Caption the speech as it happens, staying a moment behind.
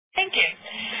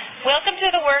Welcome to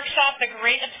the workshop, The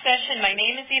Great Obsession. My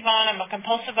name is Yvonne. I'm a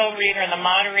compulsive overeater and the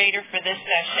moderator for this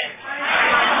session.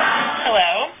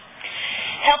 Hello.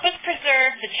 Help us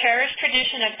preserve the cherished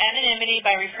tradition of anonymity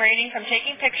by refraining from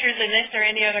taking pictures in this or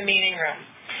any other meeting room.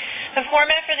 The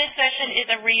format for this session is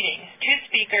a reading,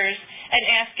 2 speakers, and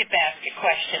ask-it-basket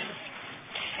questions.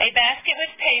 A basket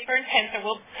with paper and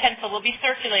pencil will be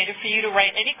circulated for you to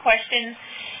write any questions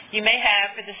you may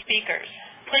have for the speakers.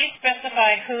 Please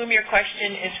specify whom your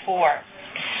question is for.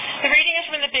 The reading is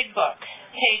from the Big Book,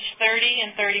 page 30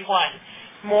 and 31.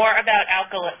 More about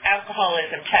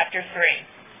alcoholism, chapter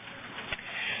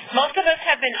 3. Most of us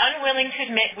have been unwilling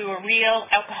to admit we were real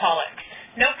alcoholics.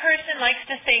 No person likes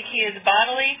to think he is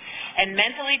bodily and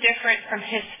mentally different from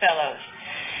his fellows.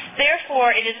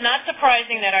 Therefore, it is not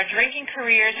surprising that our drinking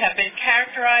careers have been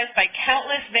characterized by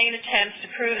countless vain attempts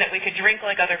to prove that we could drink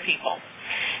like other people.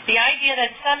 The idea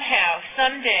that somehow,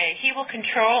 someday, he will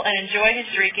control and enjoy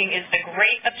his drinking is the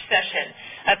great obsession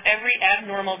of every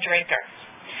abnormal drinker.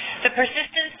 The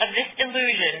persistence of this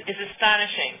illusion is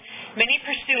astonishing. Many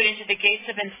pursue it into the gates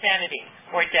of insanity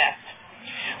or death.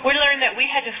 We learned that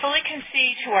we had to fully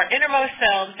concede to our innermost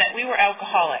selves that we were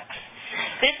alcoholics.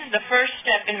 This is the first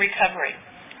step in recovery.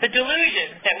 The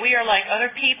delusion that we are like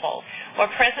other people, or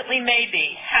presently may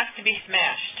be, has to be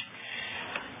smashed.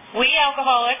 We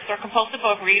alcoholics or compulsive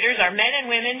overeaters are men and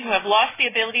women who have lost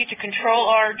the ability to control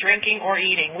our drinking or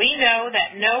eating. We know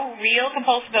that no real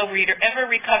compulsive overeater ever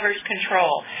recovers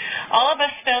control. All of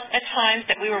us felt at times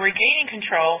that we were regaining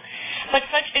control, but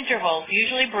such intervals,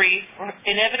 usually brief, were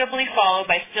inevitably followed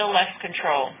by still less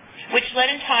control, which led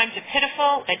in time to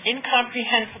pitiful and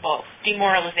incomprehensible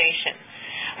demoralization.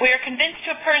 We are convinced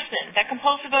to a person that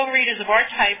compulsive overeaters of our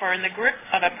type are in the grip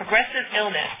of a progressive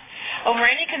illness. Over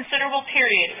any considerable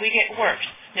period, we get worse,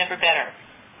 never better.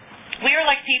 We are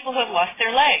like people who have lost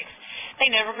their legs. They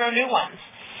never grow new ones.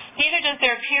 Neither does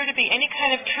there appear to be any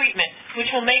kind of treatment which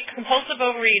will make compulsive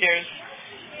overeaters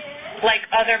like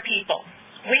other people.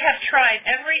 We have tried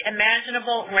every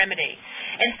imaginable remedy.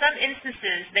 In some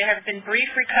instances, there has been brief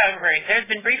recovery,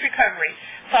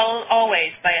 followed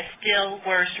always by a still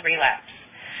worse relapse.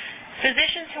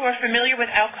 Physicians who are familiar with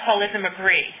alcoholism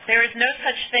agree there is no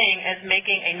such thing as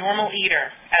making a normal eater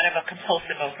out of a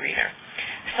compulsive overeater.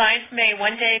 Science may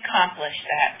one day accomplish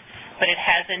that, but it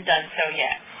hasn't done so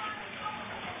yet.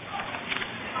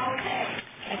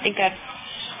 I think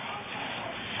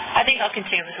I'll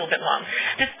continue this a little bit long.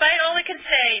 Despite all we can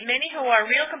say, many who are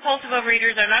real compulsive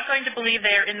overeaters are not going to believe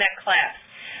they are in that class.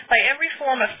 By every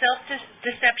form of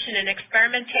self-deception and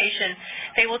experimentation,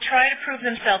 they will try to prove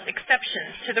themselves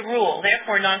exceptions to the rule,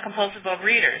 therefore non-compulsive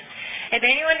overeaters. If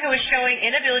anyone who is showing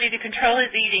inability to control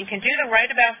his eating can do the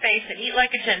right about face and eat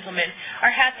like a gentleman,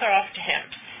 our hats are off to him.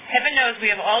 Heaven knows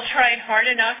we have all tried hard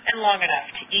enough and long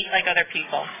enough to eat like other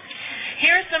people.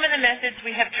 Here are some of the methods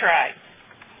we have tried.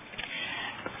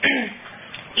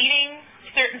 Eating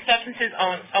certain substances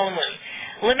only.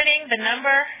 Limiting the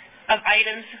number of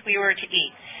items we were to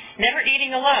eat. Never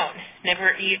eating alone.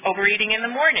 Never overeating in the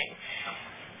morning.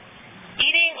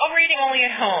 Overeating only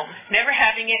at home. Never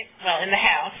having it, in the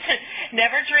house.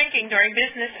 Never drinking during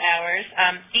business hours.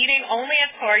 Eating only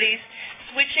at parties.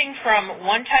 Switching from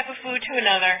one type of food to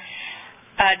another.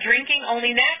 Eating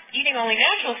only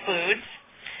natural foods.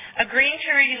 Agreeing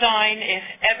to resign if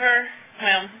ever,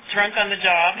 drunk on the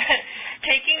job.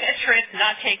 Taking a trip,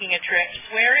 not taking a trip.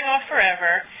 Swearing off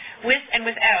forever, with and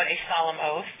without a solemn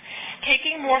oath.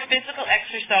 Taking more physical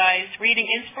exercise, reading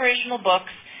inspirational books,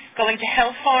 going to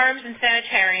health farms and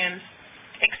sanitariums,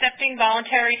 accepting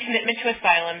voluntary commitment to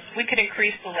asylums. We could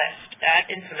increase the list ad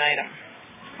infinitum.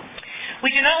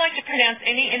 We do not like to pronounce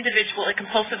any individual a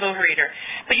compulsive overeater,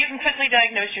 but you can quickly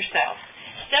diagnose yourself.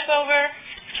 Step over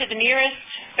to the nearest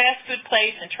fast food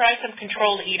place and try some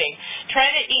controlled eating. Try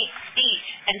to eat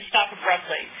and stop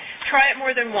abruptly. Try it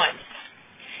more than once.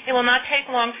 It will not take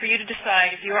long for you to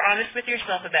decide if you are honest with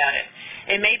yourself about it.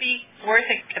 It may be worth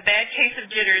a bad case of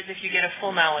jitters if you get a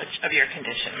full knowledge of your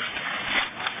condition.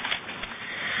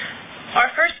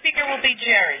 Our first speaker will be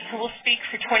Jerry, who will speak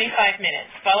for 25 minutes,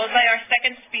 followed by our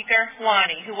second speaker,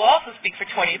 Lonnie, who will also speak for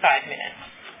 25 minutes.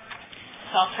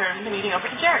 So I'll turn the meeting over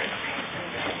to Jerry.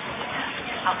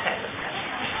 Okay.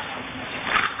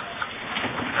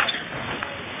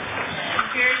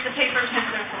 Here's the paper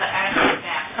pencil for the ad and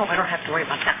back. Oh, I don't have to worry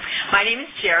about that. My name is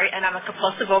Jerry, and I'm a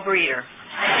compulsive overeater.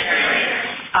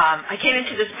 I came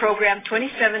into this program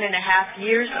 27 and a half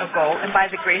years ago, and by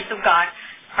the grace of God,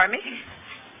 pardon me?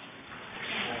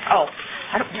 Oh,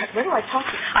 where do I talk?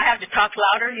 I have to talk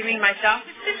louder? You mean myself?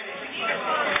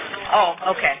 Oh,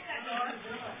 okay.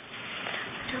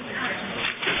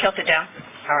 Tilt it down.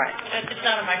 All right. It's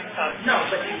not a microphone. No,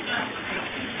 but...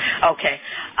 Okay.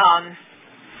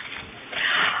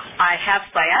 I have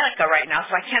sciatica right now,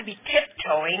 so I can't be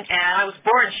tiptoeing, and I was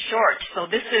born short, so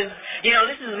this is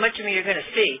as much of me you're going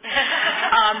to see.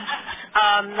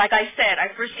 Like I said,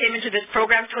 I first came into this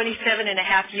program 27 and a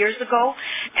half years ago,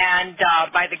 and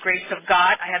by the grace of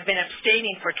God, I have been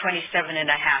abstaining for 27 and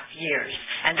a half years.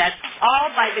 And that's all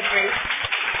by the grace,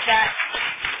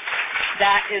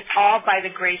 that is all by the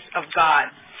grace of God.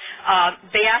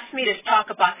 They asked me to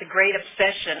talk about the great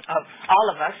obsession of all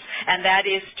of us, and that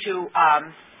is to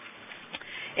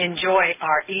enjoy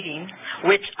our eating,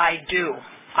 which I do.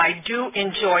 I do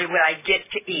enjoy what I get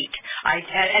to eat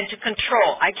and to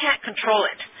control. I can't control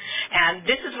it. And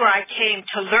this is where I came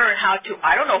to learn how to,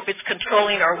 I don't know if it's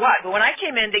controlling or what, but when I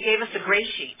came in, they gave us a gray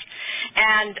sheet.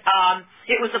 And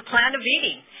it was a plan of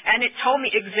eating. And it told me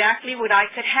exactly what I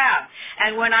could have.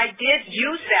 And when I did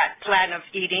use that plan of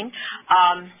eating,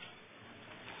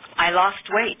 I lost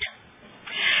weight.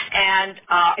 And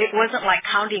it wasn't like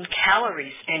counting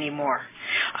calories anymore.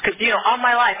 Because, all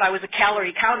my life I was a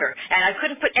calorie counter. And I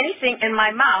couldn't put anything in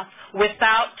my mouth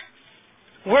without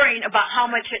worrying about how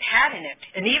much it had in it.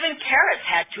 And even carrots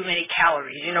had too many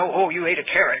calories. Oh, you ate a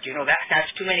carrot.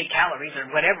 That's too many calories or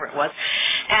whatever it was.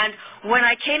 And when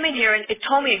I came in here, and it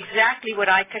told me exactly what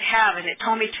I could have, and it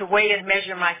told me to weigh and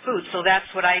measure my food. So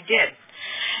that's what I did.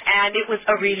 And it was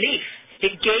a relief.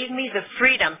 It gave me the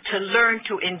freedom to learn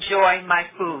to enjoy my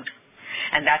food.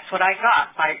 And that's what I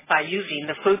got by using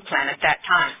the food plan at that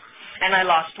time. And I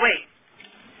lost weight.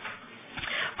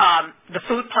 The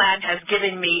food plan has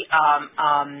given me,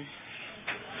 and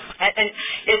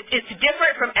it's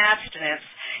different from abstinence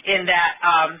in that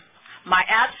my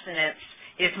abstinence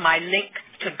is my link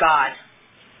to God.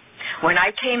 When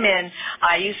I came in,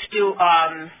 I used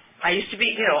to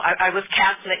be, I was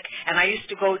Catholic, and I used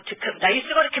to go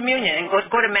to communion and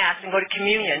go to Mass and go to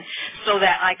communion so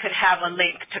that I could have a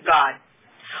link to God.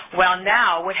 Well,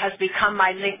 now what has become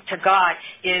my link to God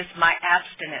is my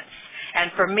abstinence.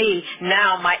 And for me,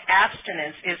 now my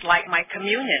abstinence is like my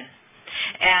communion.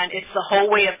 And it's the whole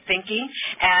way of thinking,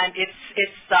 and it's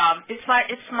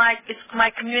my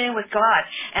communion with God,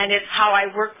 and it's how I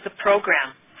work the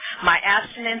program. My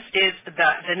abstinence is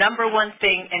the number one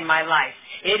thing in my life.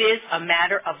 It is a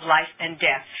matter of life and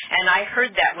death. And I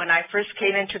heard that when I first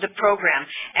came into the program,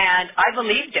 and I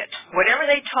believed it, whatever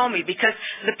they told me, because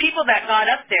the people that got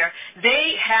up there,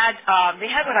 they had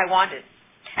what I wanted.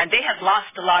 And they had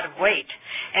lost a lot of weight.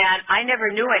 And I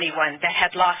never knew anyone that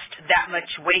had lost that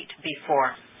much weight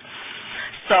before.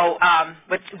 So I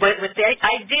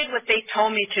did what they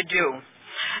told me to do.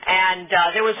 And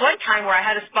there was one time where I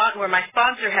had a spot where my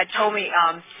sponsor had told me,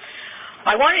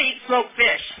 I want to eat smoked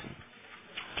fish.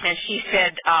 And she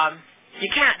said, you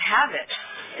can't have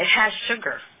it. It has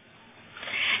sugar.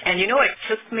 And it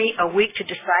took me a week to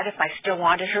decide if I still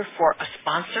wanted her for a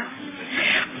sponsor.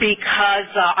 Because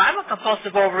I'm a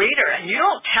compulsive overeater. And you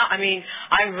don't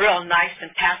I'm real nice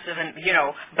and passive and,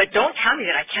 but don't tell me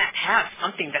that I can't have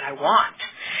something that I want.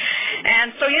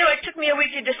 And so, it took me a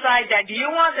week to decide that. Do you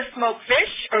want the smoked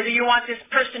fish or do you want this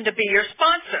person to be your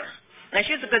sponsor? And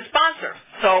she's a good sponsor,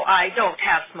 so I don't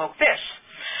have smoked fish.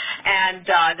 And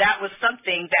that was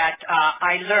something that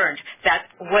I learned, that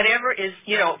whatever is,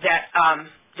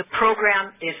 the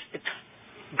program is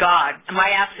God. My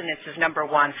abstinence is number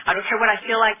one. I don't care what I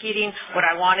feel like eating, what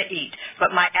I want to eat,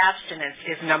 but my abstinence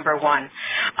is number one.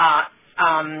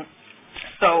 And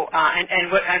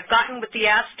what I've gotten with the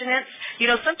abstinence,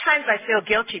 sometimes I feel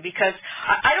guilty because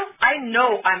I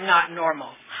know I'm not normal.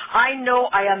 I know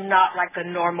I am not like a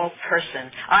normal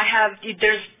person.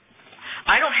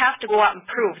 I don't have to go out and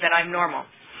prove that I'm normal.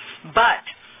 But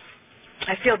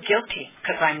I feel guilty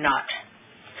because I'm not.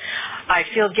 I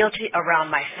feel guilty around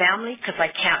my family because I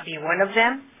can't be one of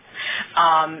them.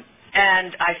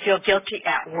 And I feel guilty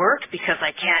at work because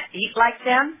I can't eat like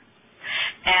them.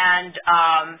 And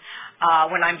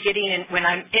when I'm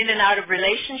in and out of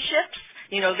relationships,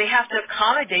 they have to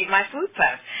accommodate my food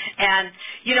plan. And,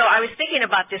 I was thinking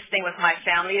about this thing with my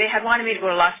family. They had wanted me to go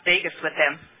to Las Vegas with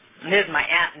them. And there's my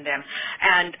aunt and them.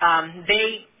 And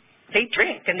they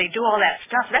drink and they do all that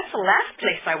stuff. That's the last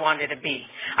place I wanted to be.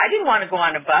 I didn't want to go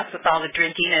on a bus with all the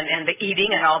drinking and the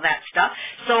eating and all that stuff.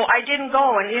 So I didn't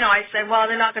go. And, I said, well,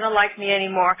 they're not going to like me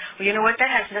anymore. Well, you know what? That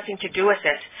has nothing to do with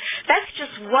it. That's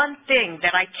just one thing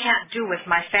that I can't do with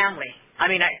my family.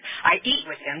 I eat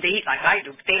with them. They eat like I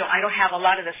do. I don't have a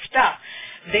lot of the stuff.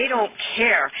 They don't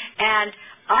care. And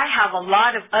I have a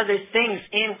lot of other things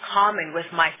in common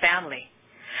with my family.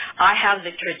 I have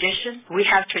the tradition. We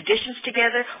have traditions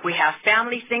together. We have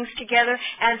family things together.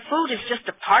 And food is just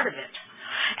a part of it.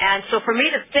 And so for me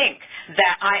to think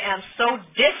that I am so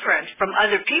different from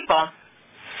other people,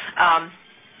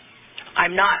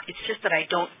 I'm not. It's just that I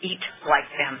don't eat like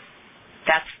them.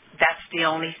 That's the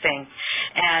only thing.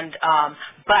 And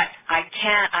but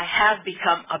I have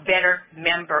become a better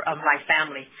member of my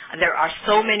family. There are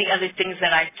so many other things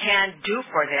that I can do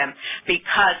for them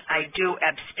because I do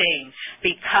abstain,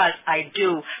 because I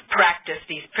do practice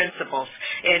these principles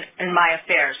in my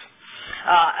affairs.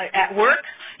 At work,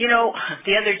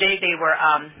 the other day they were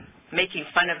making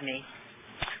fun of me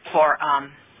for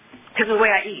because of the way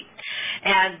I eat.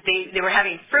 And they were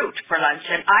having fruit for lunch,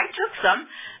 and I took some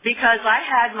because I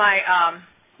had my,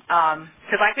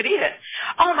 because I could eat it.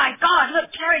 Oh my God, look,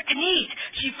 Carrie can eat.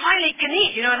 She finally can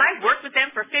eat, and I've worked with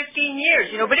them for 15 years,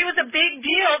 but it was a big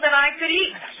deal that I could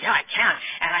eat. Yeah, I can.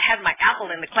 And I had my apple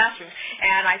in the classroom,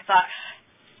 and I thought,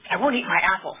 I won't eat my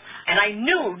apple. And I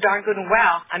knew darn good and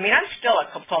well, I'm still a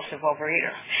compulsive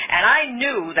overeater. And I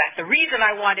knew that the reason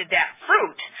I wanted that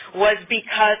fruit was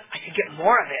because I could get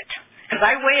more of it. Because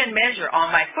I weigh and measure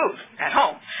all my food at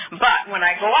home. But when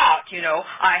I go out,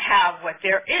 I have what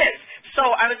there is. So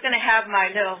I was going to have my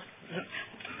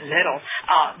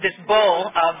this bowl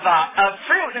of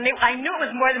fruit. And I knew it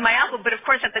was more than my apple, but of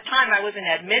course at the time I wasn't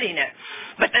admitting it.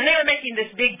 But then they were making this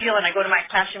big deal, and I go to my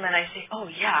classroom and I say, oh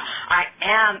yeah, I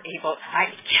am able,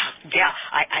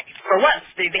 for once,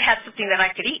 they had something that I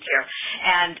could eat here.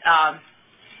 And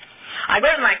I go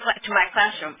to my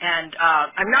classroom, and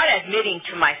I'm not admitting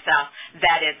to myself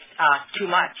that it's too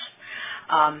much.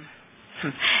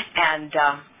 And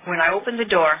when I opened the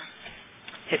door,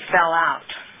 it fell out.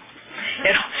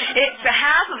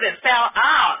 Half of it fell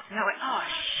out. And I went, oh,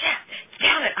 shit,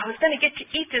 damn it, I was going to get to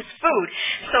eat this food.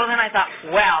 So then I thought,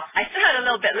 well, I still had a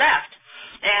little bit left.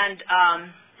 And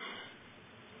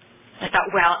I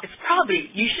thought, well,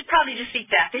 you should probably just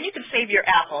eat that. Then you can save your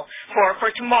apple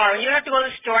for tomorrow. You don't have to go to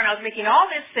the store. And I was making all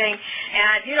this thing.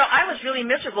 And, I was really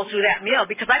miserable through that meal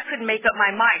because I couldn't make up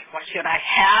my mind. What, should I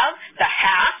have the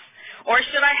half or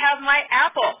should I have my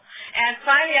apple? And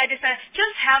finally I decided,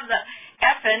 just have the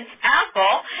effing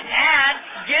apple and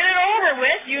get it over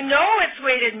with. It's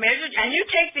weighted and measured, and you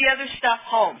take the other stuff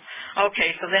home.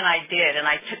 Okay, so then I did, and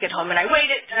I took it home, and I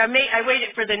waited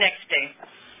for the next day.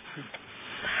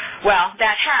 Well,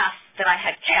 that half that I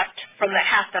had kept from the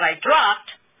half that I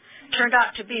dropped turned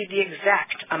out to be the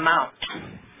exact amount.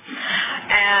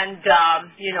 And,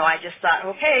 I just thought,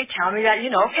 okay, tell me that,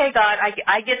 okay, God,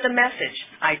 I get the message.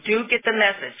 I do get the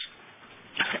message.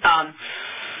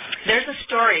 There's a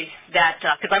story that,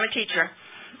 because I'm a teacher,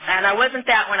 and I wasn't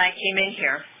that when I came in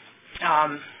here.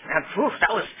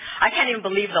 I can't even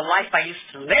believe the life I used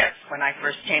to live when I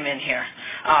first came in here.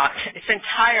 It's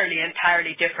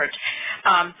entirely different.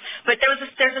 But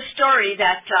there's a story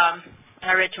that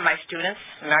I read to my students,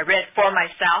 and I read for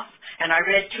myself, and I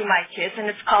read to my kids, and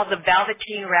it's called The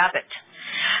Velveteen Rabbit.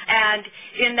 And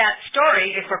in that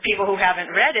story, for people who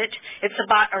haven't read it, it's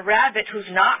about a rabbit who's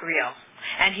not real.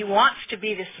 And he wants to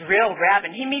be this real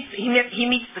rabbit. He meets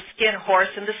the skin horse,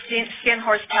 and the skin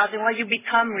horse tells him, well, you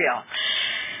become real.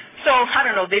 So, I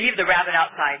don't know, they leave the rabbit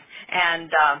outside, and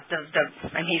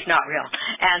he's not real.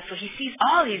 And so he sees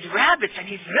all these rabbits, and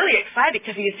he's really excited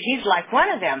because he's like one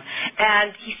of them.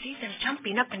 And he sees them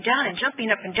jumping up and down, and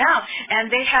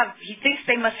he thinks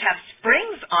they must have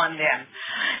springs on them.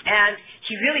 And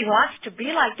he really wants to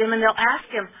be like them, and they'll ask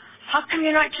him, how come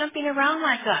you're not jumping around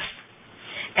like us?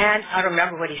 And I don't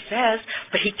remember what he says,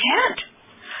 but he can't.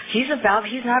 He's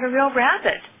not a real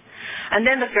rabbit. And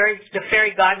then the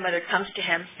fairy godmother comes to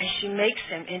him, and she makes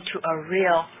him into a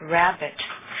real rabbit.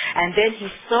 And then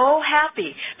he's so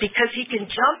happy because he can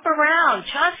jump around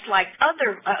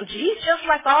he's just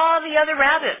like all the other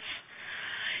rabbits.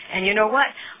 And you know what?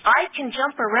 I can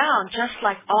jump around just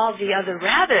like all the other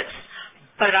rabbits.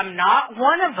 But I'm not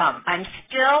one of them. I'm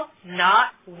still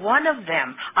not one of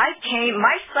them.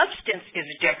 My substance is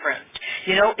different.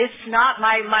 It's not,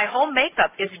 my whole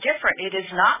makeup is different. It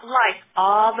is not like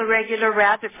all the regular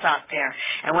rabbits out there.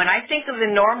 And when I think of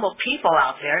the normal people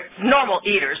out there, normal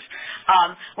eaters,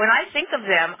 when I think of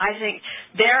them, I think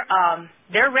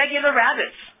they're regular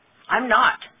rabbits. I'm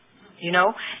not,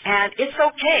 and it's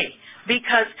okay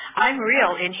because I'm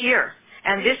real in here.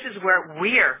 And this is where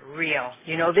we're real.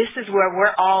 This is where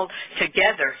we're all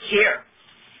together here.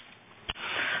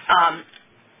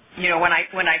 When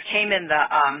I came in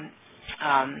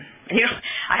I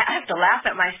have to laugh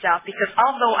at myself because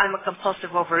although I'm a compulsive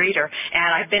overeater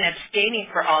and I've been abstaining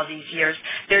for all these years,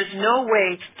 there's no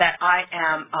way that I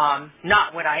am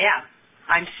not what I am.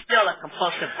 I'm still a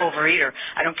compulsive overeater.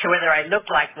 I don't care whether I look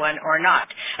like one or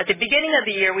not. At the beginning of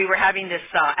the year, we were having this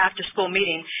after-school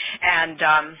meeting, and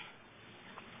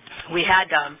we had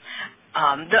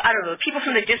people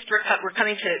from the district were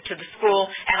coming to the school,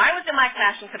 and I was in my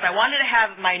classroom because I wanted to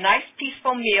have my nice,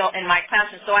 peaceful meal in my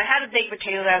classroom. So I had a baked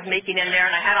potato that I was making in there,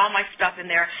 and I had all my stuff in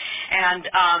there, and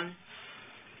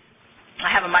I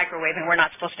have a microwave, and we're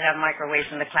not supposed to have microwaves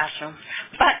in the classroom,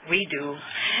 but we do.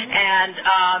 And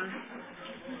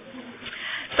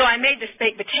so I made this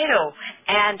baked potato,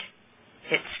 and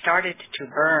it started to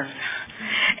burn.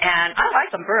 And I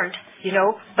like them burnt,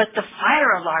 but the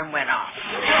fire alarm went off.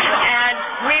 And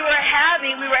we were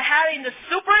having the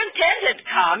superintendent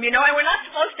come, and we're not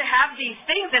supposed to have these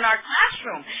things in our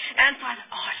classroom. And so I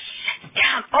thought, oh, shit,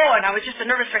 damn. Oh, and I was just a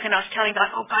nervous wreck, and I was telling God,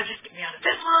 oh, God, just get me out of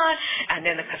this one. And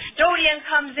then the custodian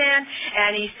comes in,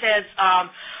 and he says,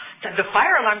 the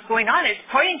fire alarm's going on. It's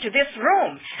pointing to this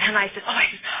room. And I said,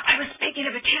 I was baking a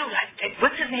potato.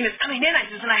 What's his name is coming in. I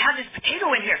said, and I have this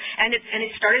potato in here. And it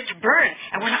started to burn.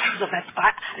 And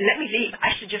let me leave.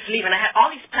 I should just leave. And I had all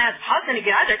these plans. How was I going to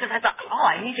get out of there? Because I thought, all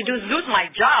I need to do is lose my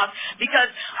job because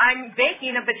I'm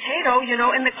baking a potato,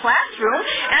 in the classroom.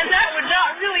 And that would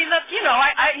not really look,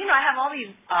 I have all these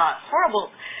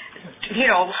horrible,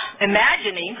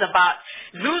 imaginings about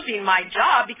losing my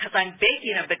job because I'm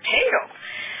baking a potato.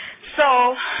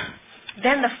 So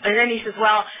then he says,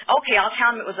 well, okay, I'll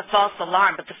tell him it was a false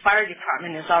alarm, but the fire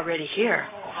department is already here.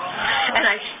 And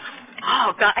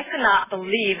oh, God, I could not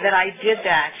believe that I did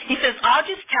that. He says, I'll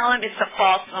just tell him it's a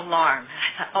false alarm.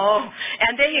 I thought, oh.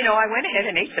 And then, I went ahead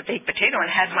and ate the baked potato and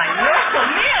had my miracle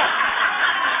meal.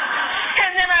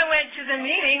 And then I went to the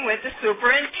meeting with the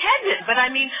superintendent. But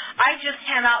I just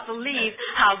cannot believe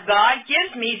how God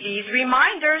gives me these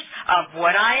reminders of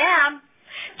what I am.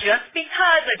 Just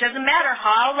because it doesn't matter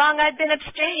how long I've been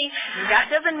abstaining, that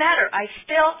doesn't matter. I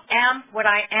still am what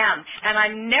I am. And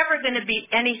I'm never going to be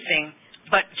anything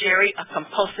but Jerry, a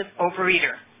compulsive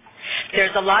overeater.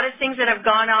 There's a lot of things that have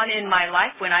gone on in my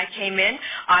life. When I came in,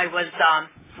 I was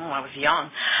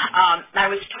young. I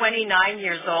was 29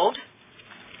 years old.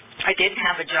 I didn't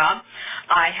have a job.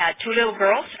 I had 2 little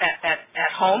girls at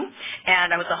home,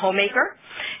 and I was a homemaker.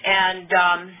 And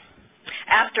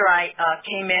after I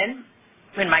came in,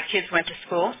 when my kids went to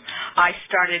school, I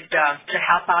started to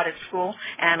help out at school,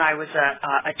 and I was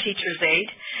a teacher's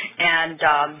aide. And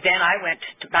then I went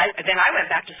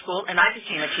back to school, and I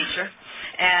became a teacher.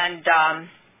 And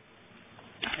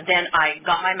then I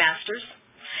got my master's,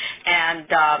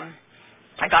 and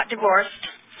I got divorced,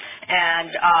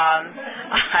 and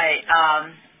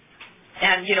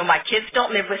my kids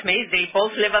don't live with me. They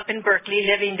both live up in Berkeley,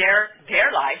 living their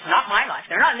lives, not my life.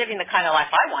 They're not living the kind of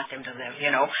life I want them to live,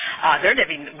 They're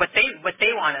living what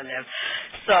they want to live.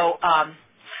 So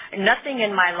nothing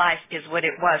in my life is what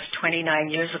it was 29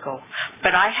 years ago.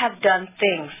 But I have done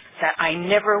things that I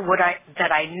never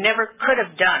could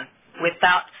have done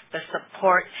without the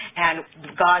support and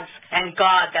God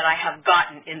that I have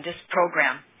gotten in this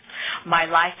program. My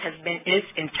life is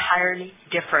entirely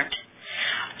different.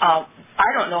 I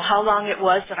don't know how long it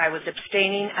was that I was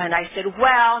abstaining, and I said,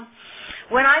 well,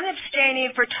 when I'm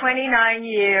abstaining for 29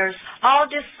 years, I'll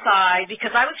decide,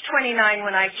 because I was 29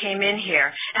 when I came in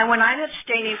here, and when I'm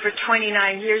abstaining for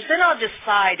 29 years, then I'll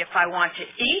decide if I want to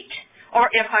eat or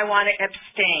if I want to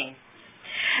abstain.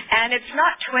 And it's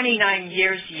not 29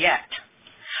 years yet,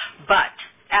 but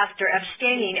after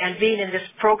abstaining and being in this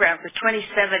program for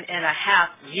 27 and a half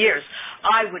years,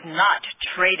 I would not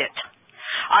trade it.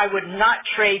 I would not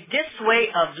trade this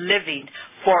way of living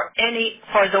for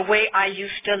the way I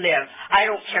used to live. I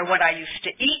don't care what I used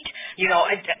to eat,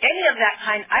 any of that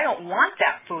kind. I don't want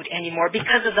that food anymore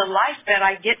because of the life that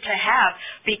I get to have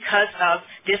because of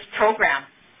this program,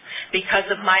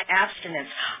 because of my abstinence.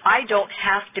 I don't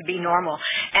have to be normal.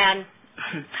 And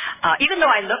even though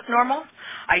I look normal,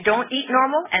 I don't eat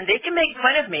normal, and they can make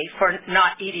fun of me for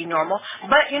not eating normal.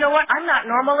 But you know what? I'm not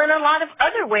normal in a lot of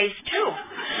other ways too.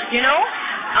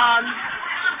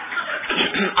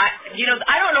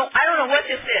 I don't know what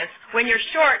this is. When you're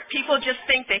short, people just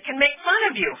think they can make fun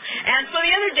of you. And so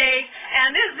the other day,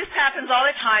 and this happens all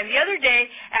the time. The other day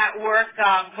at work,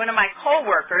 one of my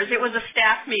coworkers, it was a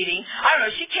staff meeting. I don't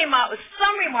know. She came out with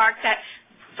some remark that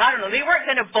they weren't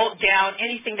going to bolt down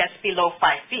anything that's below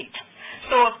 5 feet.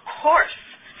 So of course,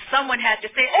 someone had to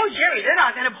say, oh, Jerry, they're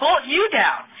not going to bolt you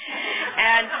down.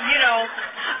 And,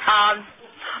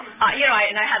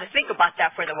 and I had to think about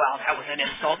that for that was an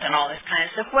insult and all this kind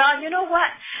of stuff. Well, you know what?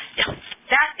 That's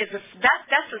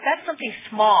something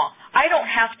small. I don't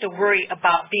have to worry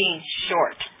about being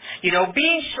short.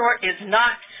 Being short is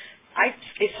not,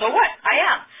 so what? I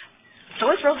am.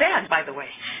 So is Roseanne, by the way.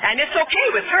 And it's okay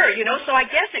with her, so I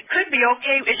guess it could be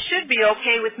okay. It should be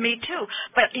okay with me, too.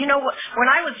 But, when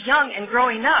I was young and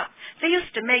growing up, they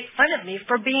used to make fun of me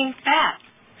for being fat.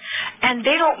 And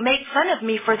they don't make fun of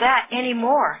me for that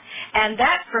anymore. And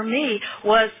that, for me,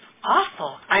 was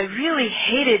awful. I really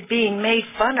hated being made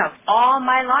fun of all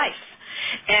my life.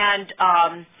 And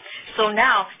so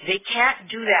now they can't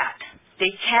do that.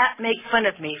 They can't make fun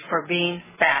of me for being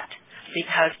fat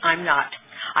because I'm not.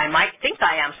 I might think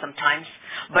I am sometimes,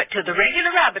 but to the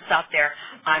regular rabbits out there,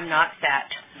 I'm not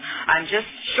fat. I'm just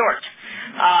short.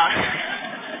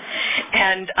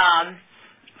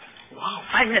 Wow,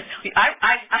 5 minutes.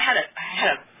 I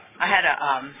had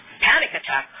a panic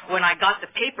attack when I got the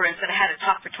paper and said I had to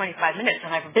talk for 25 minutes,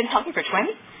 and I've been talking for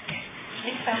 20.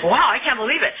 Wow, I can't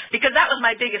believe it, because that was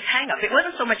my biggest hang-up. It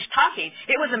wasn't so much talking.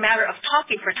 It was a matter of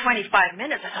talking for 25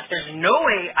 minutes. I thought, there's no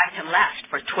way I can last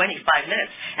for 25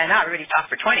 minutes, and now I already talked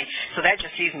for 20, so that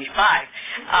just leaves me 5.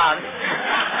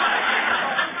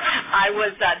 I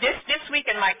was this week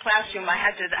in my classroom. I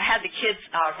had the kids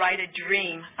write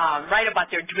about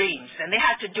their dreams, and they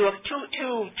had to do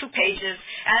two pages,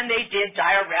 and they did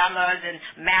dioramas and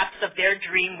maps of their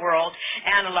dream world.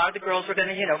 And a lot of the girls were going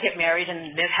to, get married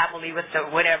and live happily with the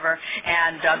whatever.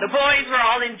 And the boys were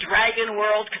all in dragon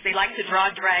world because they like to draw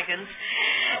dragons.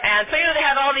 And so, they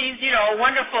had all these,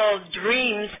 wonderful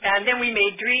dreams. And then we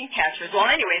made dream catchers. Well,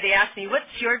 anyway, they asked me,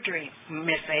 "What's your dream,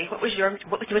 Miss A? What's your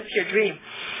dream?"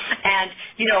 And,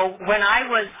 when I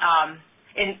was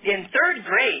in third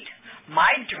grade,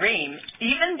 my dream,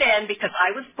 even then, because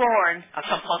I was born a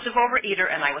compulsive overeater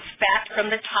and I was fat from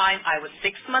the time I was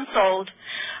 6 months old,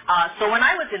 so when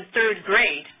I was in third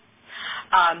grade,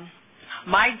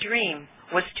 my dream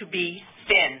was to be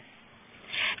thin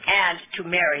and to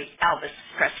marry Elvis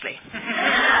Presley.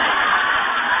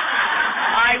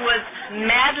 I was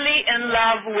madly in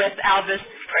love with Elvis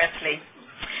Presley.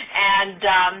 And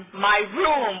my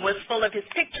room was full of his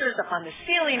pictures up on the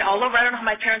ceiling all over. I don't know how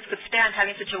my parents could stand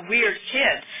having such a weird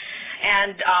kid.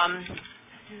 And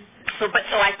so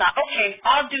I thought, okay,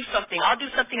 I'll do something.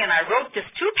 And I wrote this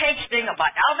 2-page thing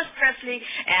about Elvis Presley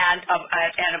and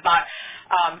about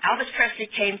Elvis Presley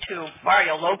came to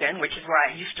Barrio Logan, which is where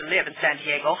I used to live in San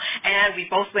Diego, and we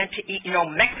both went to eat,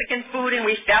 Mexican food, and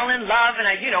we fell in love, and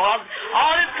all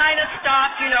this kind of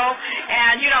stuff,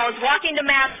 and I was walking to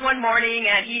Mass one morning,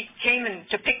 and he came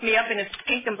to pick me up in his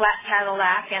pink and black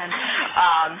Cadillac, and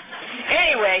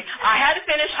anyway, I had to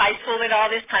finish high school and all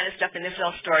this kind of stuff in this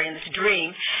little story, in this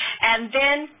dream, and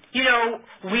then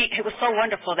it was so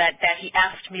wonderful that he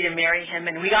asked me to marry him,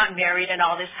 and we got married and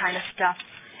all this kind of stuff.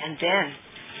 And then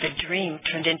the dream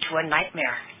turned into a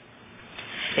nightmare.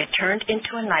 It turned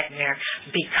into a nightmare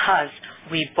because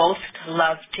we both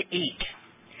loved to eat.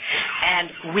 And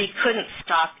we couldn't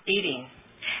stop eating.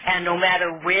 And no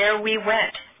matter where we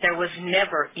went, there was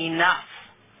never enough.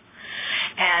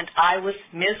 And I was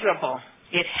miserable.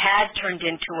 It had turned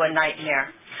into a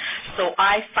nightmare. So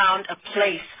I found a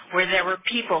place where there were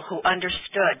people who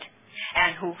understood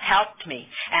and who helped me.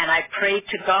 And I prayed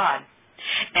to God.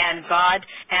 And God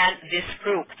and this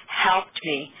group helped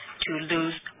me to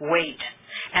lose weight.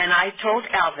 And I told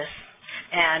Elvis,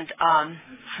 and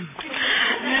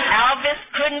Elvis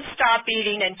couldn't stop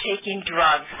eating and taking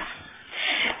drugs.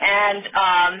 And,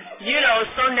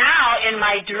 so now in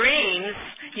my dreams,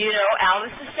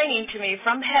 Elvis is singing to me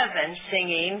from heaven,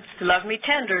 singing, "Love me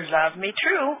tender, love me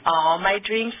true, all my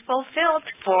dreams fulfilled,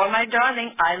 for my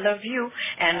darling, I love you,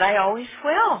 and I always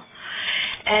will."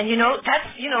 And, that's,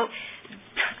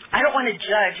 I don't want to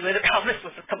judge whether Elvis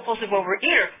was a compulsive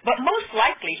overeater, but most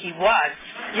likely he was,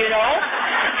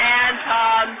 And,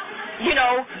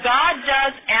 God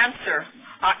does answer.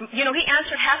 He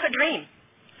answered half a dream.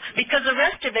 Because the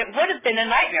rest of it would have been a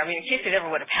nightmare. I mean, in case it ever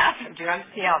would have happened,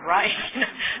 yeah, right.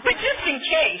 But just in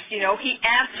case, he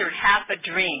answered half a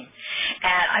dream.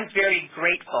 And I'm very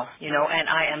grateful, and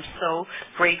I am so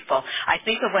grateful. I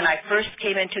think of when I first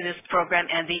came into this program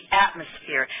and the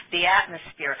atmosphere.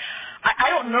 I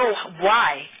don't know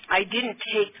why I didn't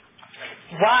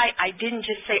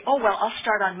just say, oh, well, I'll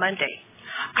start on Monday.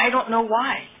 I don't know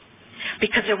why.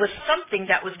 Because there was something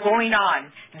that was going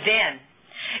on then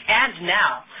and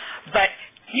now. But,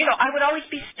 I would always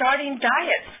be starting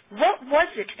diets. What was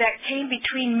it that came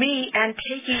between me and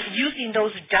using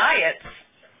those diets?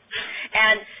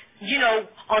 And,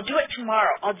 I'll do it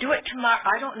tomorrow. I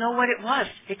don't know what it was,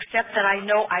 except that I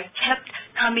know I kept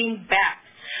coming back.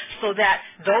 So that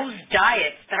those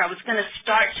diets that I was going to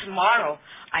start tomorrow,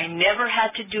 I never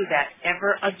had to do that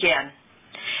ever again.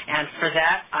 And for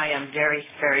that, I am very,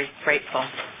 very grateful.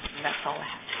 And that's all I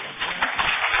have to say.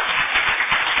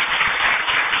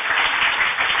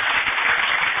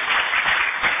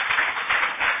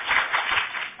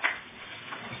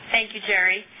 you,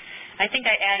 Jerry. I think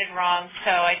I added wrong,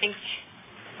 so I think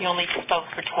you only spoke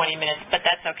for 20 minutes, but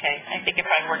that's okay. I think it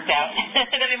probably worked out.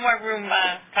 There'll be more room,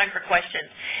 time for questions.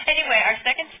 Anyway, our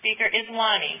second speaker is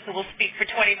Lonnie, who will speak for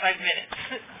 25 minutes.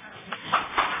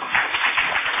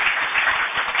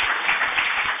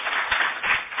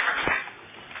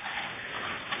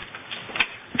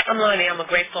 I'm Lonnie. I'm a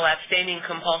grateful, abstaining,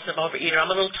 compulsive overeater. I'm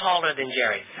a little taller than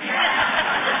Jerry.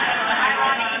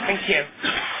 Thank you.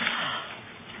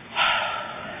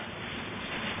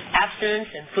 Abstinence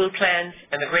and food plans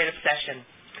and the Great Obsession.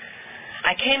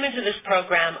 I came into this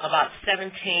program about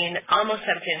almost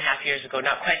 17 and a half years ago,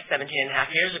 not quite 17 and a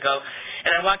half years ago,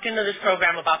 and I walked into this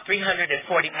program about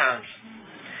 340 pounds.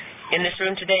 In this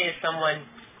room today is someone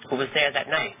who was there that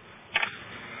night.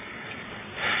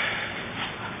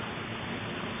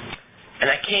 And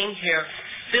I came here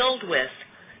filled with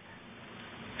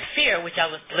fear, which I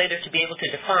was later to be able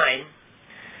to define,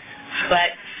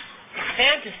 but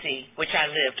fantasy, which I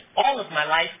lived all of my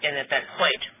life in at that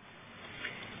point,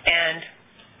 and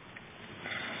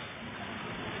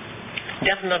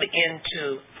definitely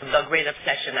into the Great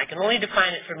Obsession. I can only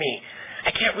define it for me.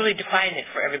 I can't really define it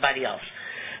for everybody else.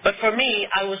 But for me,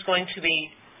 I was going to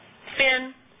be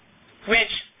thin,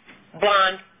 rich,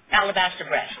 blonde, alabaster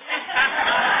breast.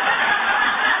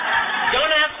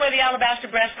 Don't ask where the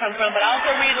alabaster breasts come from, but I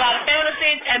also read a lot of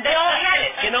fantasies, and they all had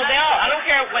it. You know, I don't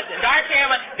care what the dark hair,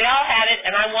 but they all had it,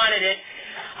 and I wanted it.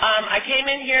 I came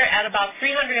in here at about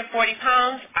 340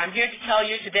 pounds. I'm here to tell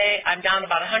you today I'm down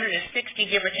about 160,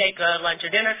 give or take, lunch or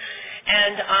dinner.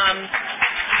 And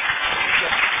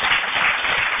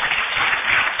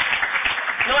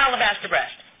no alabaster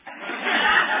breast.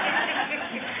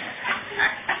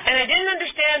 And I didn't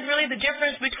understand really the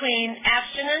difference between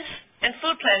abstinence and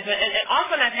food plans. And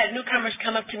often I've had newcomers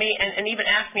come up to me and even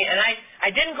ask me, and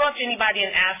I didn't go up to anybody and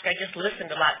ask. I just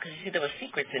listened a lot because, you see, there were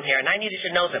secrets in here, and I needed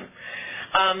to know them.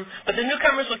 But the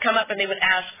newcomers would come up and they would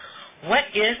ask, what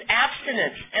is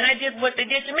abstinence? And I did what they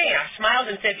did to me. I smiled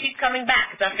and said, keep coming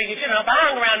back. Because I figured, if I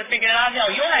hung around to figure it out,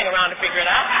 hell, you'll hang around to figure it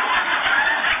out.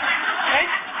 Okay?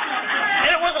 And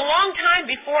it was a long time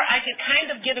before I could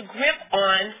kind of get a grip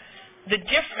on the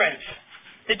difference.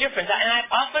 And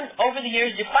I've often, over the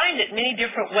years, defined it many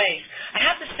different ways. I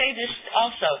have to say this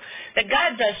also, that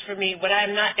God does for me what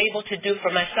I'm not able to do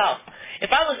for myself.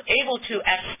 If I was able to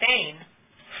abstain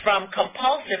from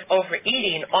compulsive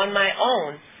overeating on my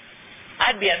own,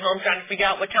 I'd be at home trying to figure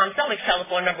out what Tom Selleck's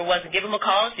telephone number was and give him a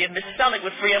call and see if Mrs. Selleck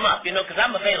would free him up, because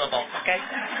I'm available, okay?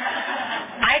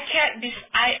 I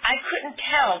couldn't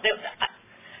tell.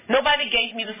 Nobody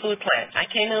gave me the food plan. I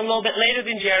came in a little bit later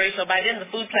than Jerry, so by then the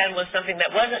food plan was something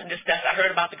that wasn't discussed. I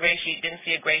heard about the gray sheet, didn't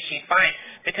see a gray sheet, fine.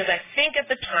 Because I think at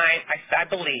the time, I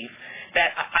believe,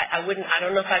 that I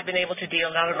don't know if I'd been able to deal,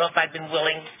 and I don't know if I'd been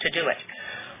willing to do it.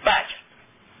 But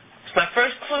my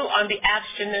first clue on the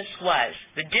abstinence was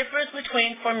the difference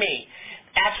between, for me,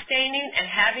 abstaining and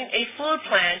having a food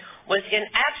plan was in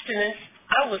abstinence,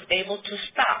 I was able to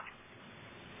stop.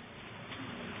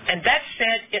 And that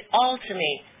said it all to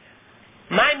me.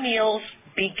 My meals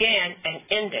began and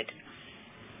ended.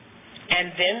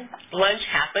 And then lunch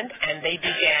happened, and they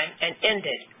began and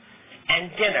ended.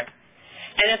 And dinner.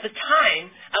 And at the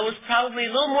time, I was probably a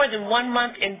little more than 1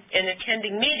 month in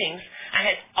attending meetings. I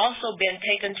had also been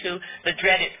taken to the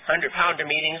dreaded 100-pounder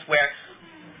meetings where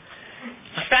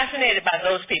I was fascinated by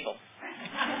those people.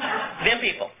 Them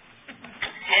people.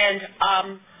 And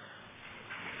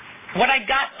what I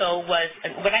got, though, was,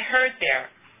 what I heard there,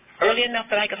 early enough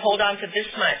that I could hold on to this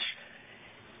much,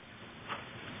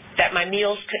 that my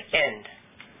meals could end.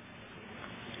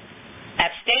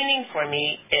 Abstaining for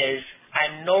me is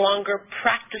I'm no longer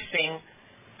practicing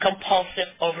compulsive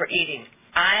overeating.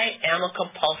 I am a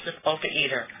compulsive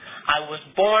overeater. I was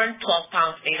born 12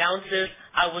 pounds, 8 ounces.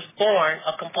 I was born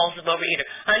a compulsive overeater.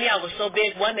 Honey, I was so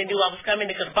big, they knew I was coming.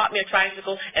 They could have bought me a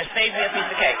tricycle and saved me a piece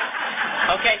of cake.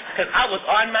 Okay? Because I was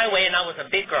on my way and I was a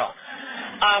big girl.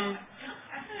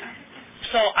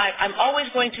 So I'm always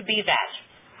going to be that.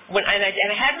 And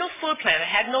I had no food plan. I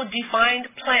had no defined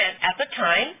plan at the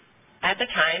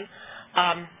time.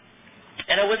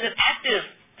 And I was an active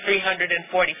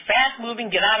 340, fast-moving,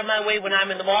 get out of my way when I'm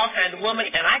in the mall kind of woman,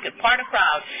 and I could part a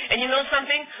crowd. And you know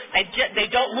something? They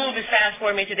don't move as fast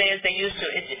for me today as they used to.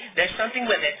 There's something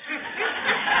with it.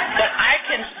 But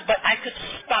I could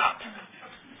stop.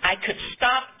 I could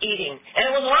stop eating. And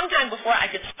it was a long time before I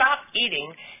could stop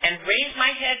eating and raise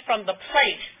my head from the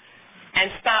plate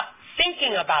and stop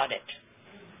thinking about it.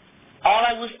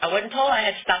 I wasn't told I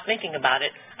had to stop thinking about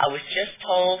it. I was just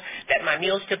told that my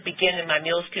meals could begin and my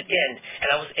meals could end. And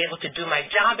I was able to do my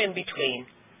job in between.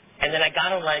 And then I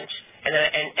got a lunch,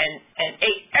 and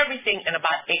ate everything in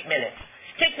about 8 minutes.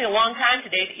 It takes me a long time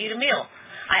today to eat a meal.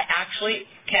 I actually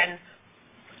can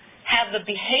have the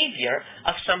behavior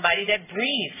of somebody that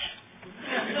breathes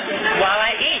while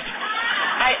I eat.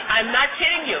 I'm not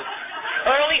kidding you.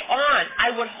 Early on,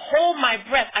 I would hold my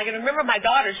breath. I can remember my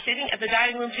daughter sitting at the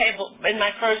dining room table in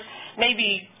my first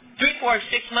maybe 3, 4,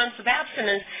 6 months of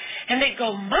abstinence, and they'd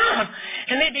go, Mom,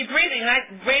 and they'd be breathing, and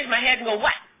I'd raise my head and go,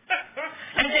 what?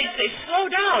 And they'd say, slow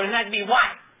down, and I'd be,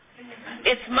 why?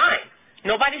 It's mine.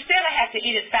 Nobody said I had to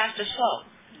eat it fast or slow.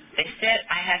 They said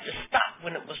I had to stop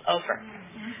when it was over.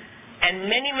 And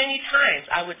many, many times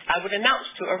I would announce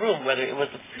to a room, whether it was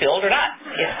filled or not,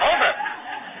 it's over.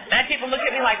 And people look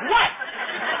at me like, what?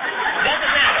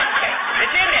 Doesn't matter, okay?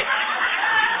 It's in it.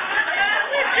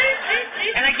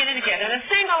 And I get it again. And I'm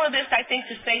saying all of this, I think,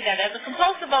 to say that as a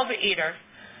compulsive overeater,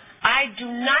 I do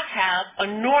not have a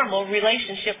normal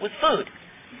relationship with food.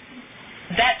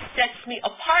 That sets me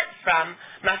apart from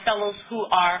my fellows who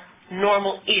are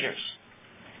normal eaters.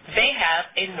 They have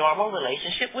a normal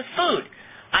relationship with food.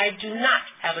 I do not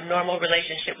have a normal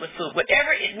relationship with food.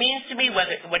 Whatever it means to me,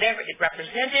 whatever it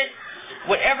represented,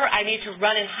 whatever I need to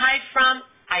run and hide from,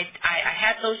 I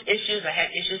had those issues. I had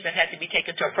issues that had to be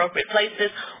taken to appropriate places.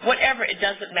 Whatever, it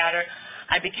doesn't matter.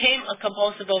 I became a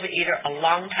compulsive overeater a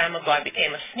long time ago. I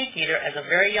became a sneak eater as a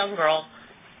very young girl.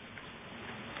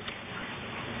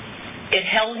 It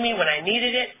held me when I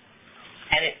needed it,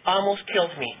 and it almost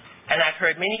killed me. And I've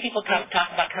heard many people talk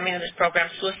about coming to this program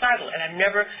suicidal, and I've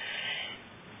never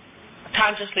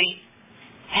consciously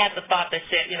had the thought that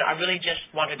said, I really just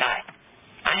want to die.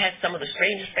 I had some of the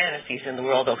strangest fantasies in the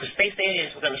world, though, because space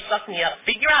aliens were going to suck me up,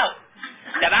 figure out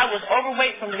that I was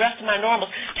overweight from the rest of my normals,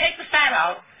 take the fat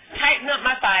out, tighten up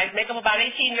my thighs, make them about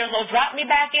 18 years old, drop me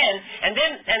back in, and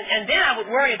then I would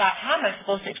worry about how am I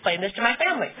supposed to explain this to my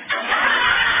family.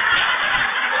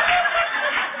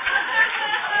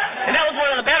 And that was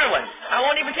one of the better ones. I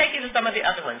won't even take you to some of the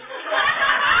other ones.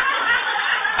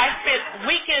 I spent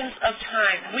weekends of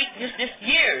time, just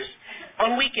years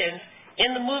on weekends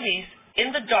in the movies,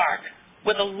 in the dark,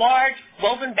 with a large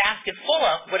woven basket full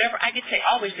of whatever I could take,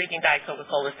 always drinking Diet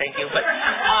Coca-Cola, thank you, but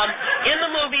in the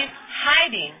movies,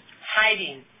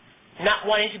 hiding, not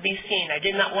wanting to be seen. I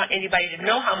did not want anybody to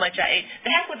know how much I ate.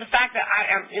 The heck with the fact that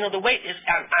I am, the weight is,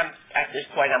 I'm at this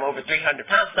point, I'm over 300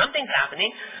 pounds. Something's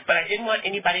happening, but I didn't want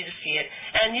anybody to see it.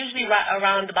 And usually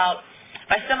around about,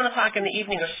 by 7 o'clock in the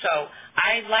evening or so,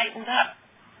 I lightened up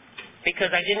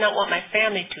because I did not want my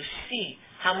family to see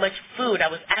how much food I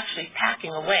was actually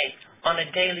packing away on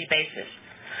a daily basis.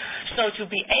 So to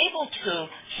be able to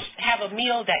have a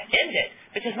meal that ended,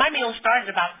 because my meal started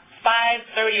about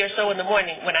 5:30 or so in the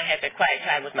morning when I had that quiet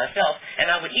time with myself, and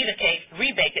I would eat a cake,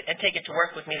 rebake it, and take it to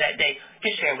work with me that day to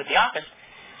share with the office.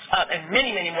 And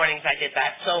many, many mornings I did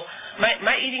that. So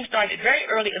my eating started very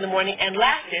early in the morning and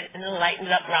lasted and then lightened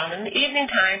up around in the evening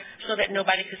time so that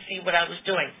nobody could see what I was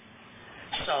doing.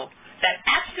 So that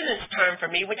abstinence term for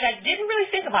me, which I didn't really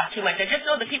think about too much. I just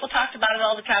know that people talked about it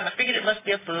all the time. I figured it must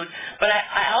be a food. But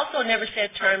I also never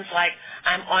said terms like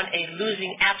I'm on a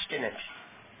losing abstinence.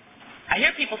 I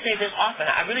hear people say this often.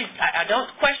 I don't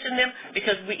question them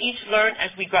because we each learn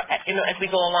as we go, as we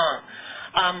go along.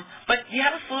 But you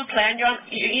have a food plan. You're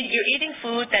eating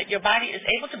food that your body is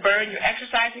able to burn. You're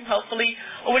exercising, hopefully,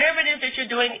 or whatever it is that you're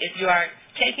doing. If you are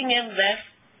taking in less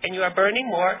and you are burning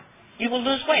more, you will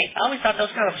lose weight. I always thought that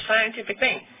was kind of a scientific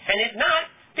thing. And if not,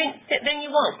 then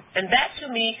you won't. And that, to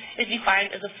me, is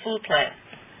defined as a food plan.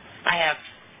 I have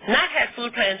not had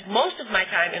food plans most of my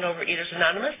time in Overeaters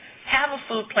Anonymous. Have a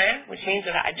food plan, which means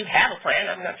that I do have a plan.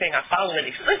 I'm not saying I follow it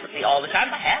explicitly all the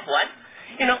time. I have one.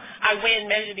 I weigh and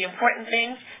measure the important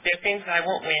things. There are things that I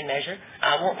won't weigh and measure.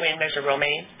 I won't weigh and measure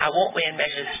romaine. I won't weigh and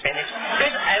measure spinach.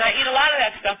 And I eat a lot of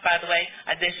that stuff, by the way.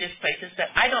 There's just places that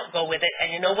I don't go with it.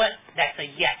 And you know what? That's a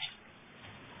yet.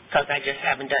 Because I just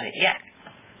haven't done it yet.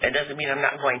 That doesn't mean I'm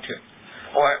not going to.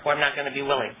 Or I'm not going to be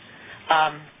willing.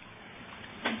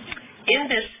 In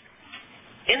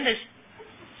this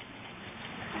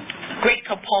great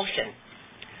compulsion,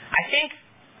 I think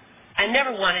I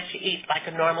never wanted to eat like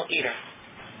a normal eater.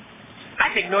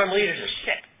 I think normal eaters are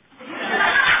sick.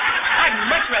 I'd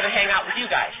much rather hang out with you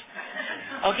guys.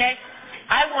 Okay?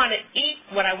 I want to eat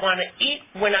what I want to eat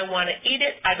when I want to eat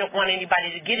it. I don't want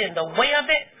anybody to get in the way of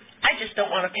it. I just don't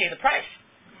want to pay the price.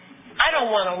 I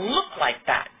don't want to look like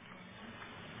that.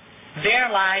 There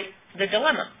lies the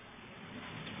dilemma.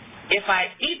 If I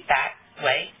eat that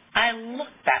way, I look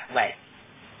that way.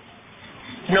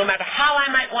 No matter how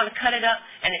I might want to cut it up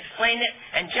and explain it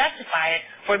and justify it,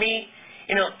 for me,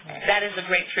 that is the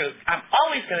great truth. I'm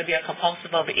always going to be a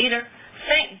compulsive overeater.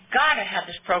 thank God I have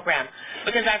this program,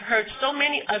 because I've heard so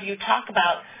many of you talk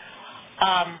about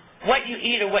what you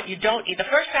eat or what you don't eat. The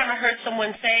first time I heard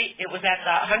someone say, it was at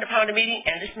the 100-pounder meeting,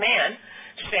 and this man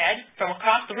said from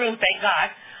across the room, thank God,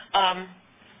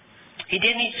 he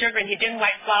didn't eat sugar and he didn't eat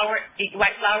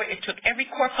white flour. It took every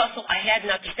corpuscle I had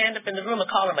not to stand up in the room and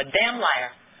call him a damn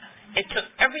liar. It took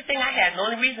everything I had. And the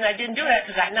only reason I didn't do that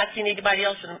because I had not seen anybody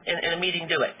else in a meeting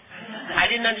do it. I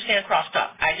didn't understand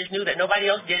crosstalk. I just knew that nobody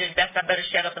else did it. Best I better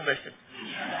shut up and listen.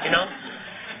 You know?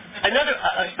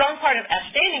 A strong part of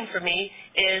abstaining for me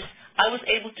is I was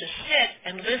able to sit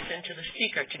and listen to the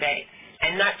speaker today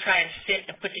and not try and sit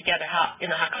and put together how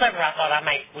clever I thought I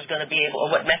was going to be able, or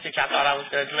what message I thought I was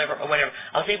going to deliver or whatever.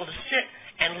 I was able to sit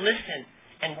and listen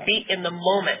and be in the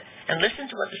moment and listen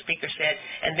to what the speaker said,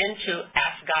 and then to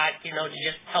ask God, to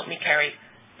just help me carry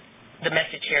the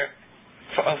message here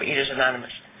for Overeaters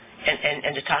Anonymous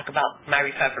and to talk about my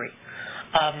recovery.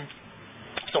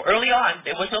 So early on,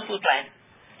 there was no food plan.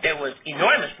 There was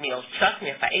enormous meals. Trust me,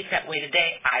 if I ate that way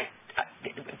today,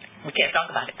 we can't talk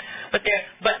about it.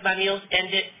 But my meals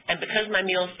ended, and because my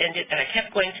meals ended and I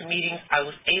kept going to meetings, I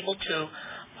was able to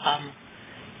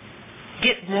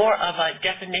get more of a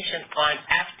definition on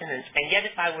abstinence. And yet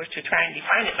if I were to try and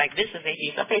define it like this is a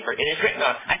piece of paper, it is written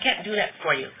on. I can't do that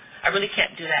for you. I really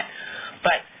can't do that.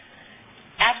 But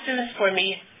abstinence for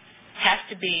me has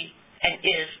to be and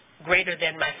is greater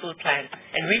than my food plan.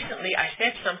 And recently I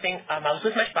said something, I was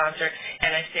with my sponsor, and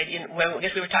I said, I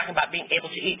guess we were talking about being able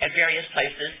to eat at various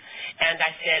places, and I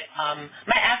said,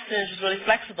 my abstinence is really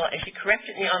flexible, and she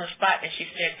corrected me on the spot, and she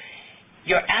said,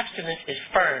 your abstinence is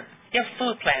firm. Your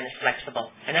food plan is flexible.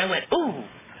 And I went, ooh,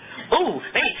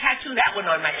 let me tattoo that one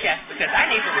on my chest, because I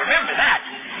need to remember that,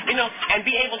 and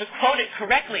be able to quote it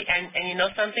correctly, and you know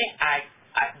something?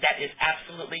 That is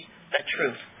absolutely the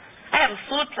truth. I have a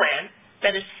food plan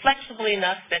that is flexible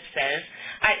enough that says,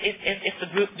 if the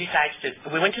group decides to,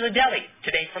 we went to the deli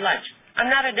today for lunch. I'm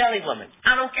not a deli woman.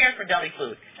 I don't care for deli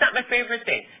food. It's not my favorite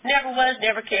thing. Never was,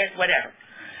 never cared, whatever.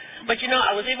 But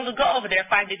I was able to go over there,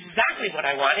 find exactly what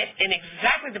I wanted, in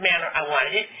exactly the manner I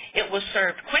wanted it. It was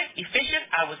served quick, efficient.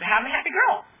 I'm a happy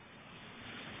girl.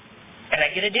 And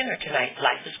I get a dinner tonight.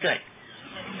 Life is good.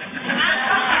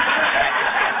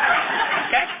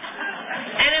 Okay?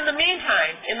 And in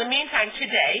the meantime,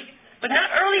 today, but not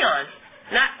early on,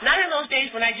 not in those days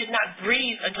when I did not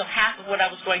breathe until half of what I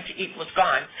was going to eat was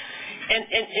gone.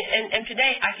 And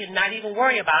today I cannot even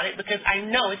worry about it because I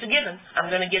know it's a given. I'm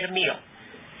going to get a meal.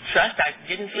 Trust, I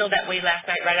didn't feel that way last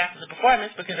night right after the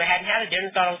performance because I hadn't had a dinner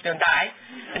and thought I was going to die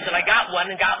until I got one,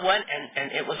 and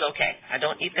it was okay. I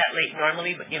don't eat that late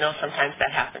normally, but sometimes that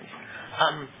happens.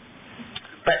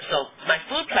 But so my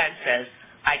food plan says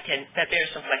that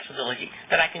there's some flexibility,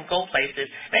 that I can go places,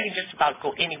 and I can just about go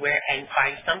anywhere and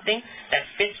find something that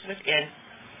fits within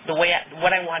the way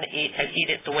what I want to eat and eat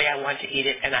it the way I want to eat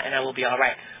it, and I will be all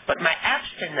right. But my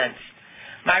abstinence,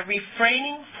 my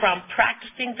refraining from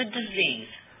practicing the disease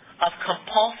of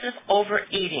compulsive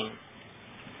overeating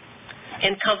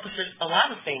encompasses a lot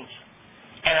of things,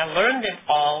 and I learned them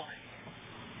all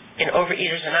in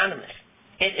Overeaters Anonymous.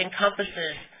 It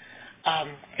encompasses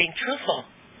being truthful.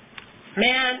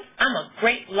 Man, I'm a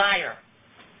great liar.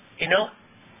 It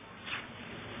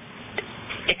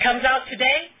comes out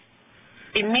today,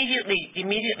 immediately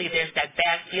there's that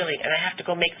bad feeling, and I have to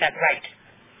go make that right.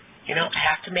 I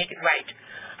have to make it right.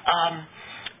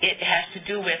 It has to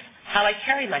do with how I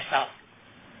carry myself.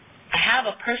 I have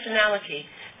a personality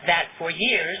that for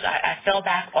years I fell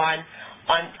back on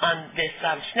this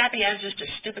snappy answers to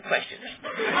stupid questions.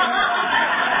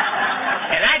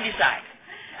 And I decide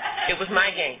it was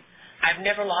my game. I've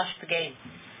never lost the game.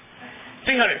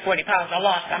 340 pounds I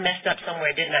lost. I messed up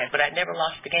somewhere, didn't I? But I never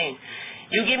lost the game.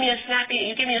 You give me a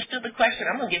stupid question,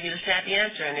 I'm going to give you the snappy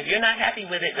answer. And if you're not happy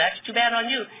with it, that's too bad on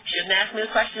you. You shouldn't ask me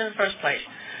the question in the first place.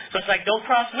 So it's like, don't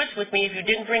cross wits with me if you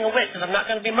didn't bring a wit, because I'm not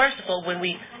going to be merciful when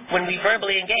we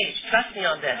verbally engage. Trust me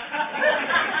on this.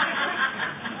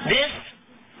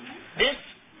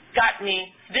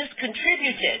 This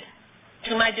contributed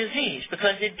to my disease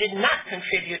because it did not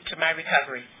contribute to my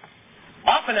recovery.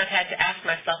 Often I've had to ask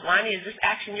myself, Lonnie, is this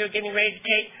action you're getting ready to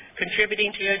take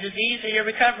contributing to your disease or your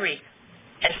recovery?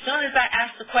 As soon as I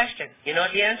ask the question, you know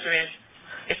what the answer is?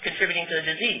 It's contributing to the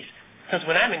disease. Because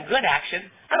when I'm in good action,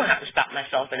 I don't have to stop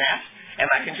myself and ask, am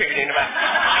I contributing to my...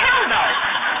 Hell no.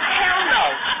 Hell no.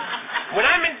 When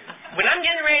I'm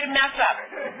getting ready to mess up,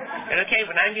 okay,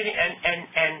 when I'm getting...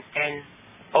 And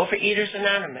Overeaters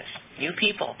Anonymous, you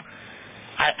people,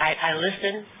 I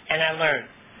listen and I learn.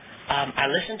 I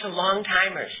listen to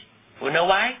long-timers. You know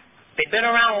why? They've been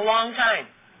around a long time.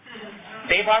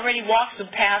 They've already walked some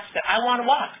paths that I want to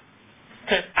walk.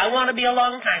 Because I want to be a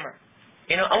long-timer.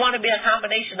 You know, I want to be a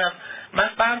combination of my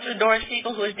sponsor, Doris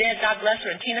Siegel, who is dead, God bless her,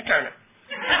 and Tina Turner.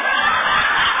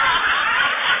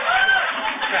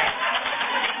 Right.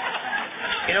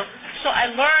 You know, so I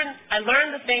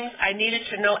learned the things I needed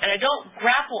to know, and I don't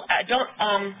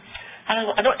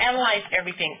analyze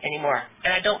everything anymore,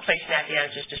 and I don't play snappy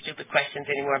answers to stupid questions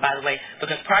anymore, by the way,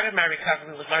 because part of my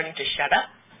recovery was learning to shut up.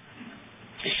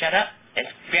 To shut up,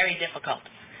 it's very difficult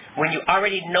when you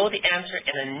already know the answer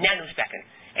in a nanosecond,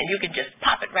 and you can just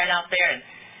pop it right out there,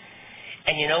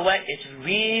 and you know what? It's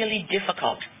really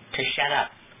difficult to shut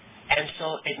up. And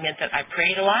so it meant that I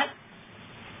prayed a lot.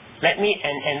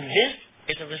 And this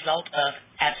is a result of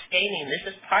abstaining.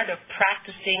 This is part of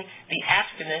practicing the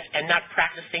abstinence and not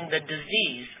practicing the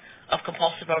disease of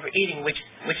compulsive overeating, which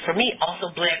for me also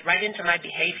bled right into my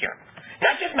behavior.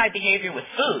 Not just my behavior with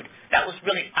food. That was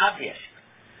really obvious.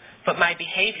 But my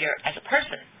behavior as a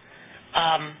person.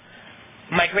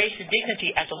 My grace and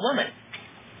dignity as a woman.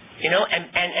 You know,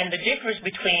 and the difference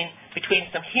between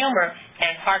some humor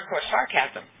and hardcore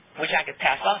sarcasm, which I could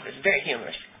pass off as very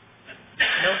humorous.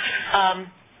 You know,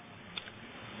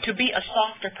 to be a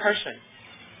softer person.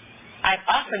 I've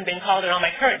often been called in on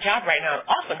my current job right now. I'm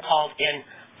often called in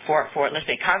for let's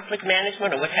say conflict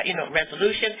management or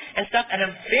resolution and stuff, and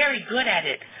I'm very good at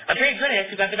it. I'm very good at it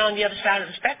because I've been on the other side of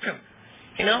the spectrum.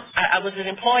 You know, I was an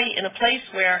employee in a place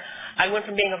where I went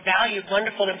from being a valued,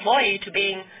 wonderful employee to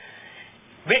being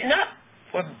written up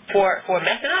for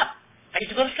messing up. I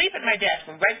used to go to sleep at my desk.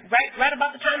 Right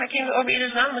about the time I came to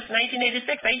Overeaters Anonymous in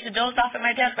 1986, I used to doze off at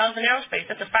my desk. I was in aerospace.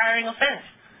 That's a firing offense.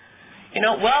 You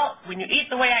know, well, when you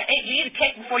eat the way I ate, you eat a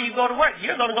cake before you go to work.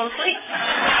 You're going to go to sleep.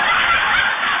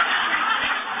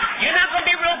 You're not going to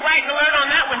be real bright and alert on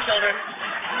that one, children.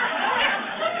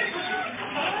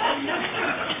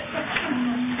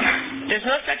 There's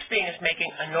no such thing as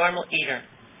making a normal eater,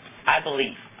 I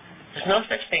believe. There's no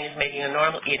such thing as making a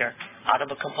normal eater out of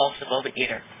a compulsive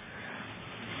overeater.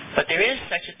 But there is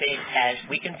such a thing as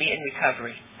we can be in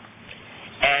recovery.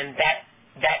 And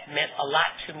that meant a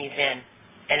lot to me then,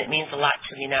 and it means a lot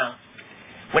to me now.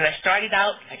 When I started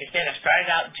out, like I said,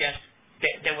 just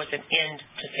there was an end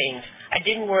to things. I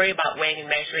didn't worry about weighing and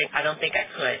measuring. I don't think I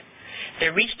could.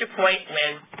 There reached a point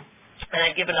when, and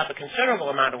I'd given up a considerable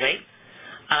amount of weight,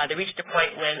 there reached a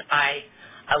point when I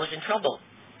was in trouble,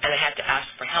 and I had to ask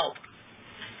for help.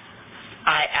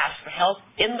 I asked for help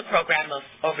in the program of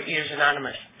Overeaters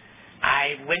Anonymous.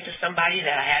 I went to somebody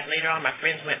that I had later on. My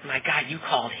friends went, "My God, you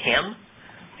called him?"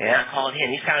 Yeah, I called him.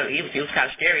 He was kind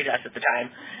of scary to us at the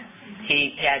time.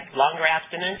 He had longer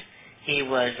abstinence. He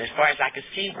was, as far as I could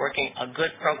see, working a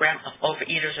good program of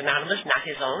Overeaters Anonymous, not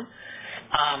his own.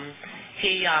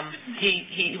 He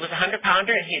was a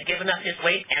 100-pounder, and he had given up his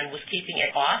weight and was keeping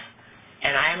it off.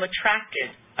 And I am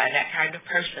attracted by that kind of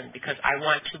person because I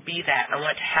want to be that. I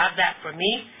want to have that for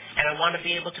me, and I want to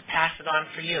be able to pass it on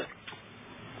for you.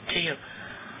 To you.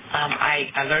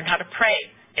 I learned how to pray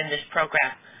in this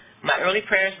program. My early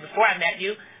prayers before I met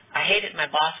you, I hated my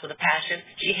boss with a passion.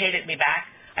 She hated me back.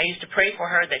 I used to pray for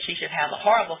her that she should have a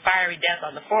horrible fiery death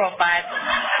on the 405,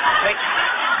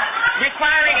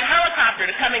 requiring a helicopter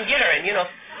to come and get her and,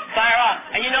 fire off.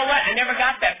 And you know what? I never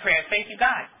got that prayer. Thank you,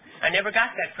 God. I never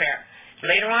got that prayer.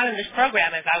 Later on in this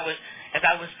program, as I was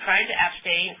trying to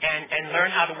abstain and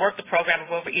learn how to work the program of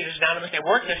Overeaters Anonymous and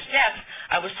work the steps,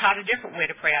 I was taught a different way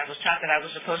to pray. I was taught that I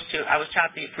was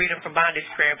taught the freedom from bondage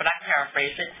prayer, but I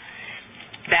paraphrase it,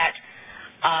 that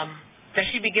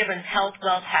she be given health,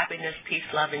 wealth, happiness, peace,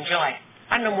 love, and joy.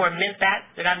 I no more meant that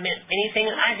I meant anything.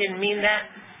 I didn't mean that.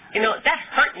 That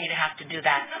hurt me to have to do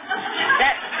that.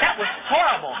 That was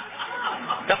horrible.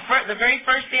 The very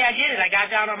first day I did it, I got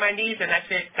down on my knees and I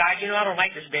said, "God, I don't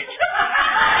like this bitch."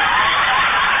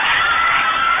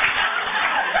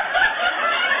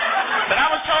 But I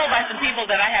was told by some people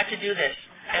that I had to do this.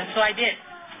 And so I did.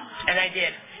 And I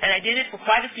did. And I did it for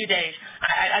quite a few days.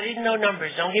 I didn't know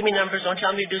numbers. Don't give me numbers. Don't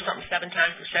tell me to do something 7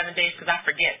 times for 7 days because I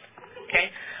forget.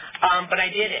 Okay? But I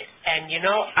did it. And,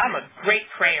 I'm a great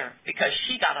prayer because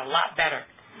she got a lot better.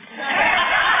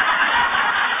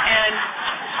 And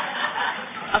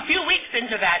a few weeks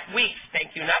into that,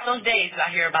 thank you, not those days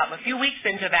I hear about, but a few weeks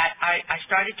into that, I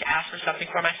started to ask for something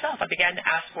for myself. I began to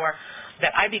ask for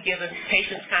that I be given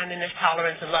patience, kindness,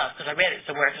 tolerance, and love, because I read it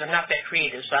somewhere, because I'm not that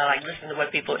creative, so I listen to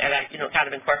what people, and I, kind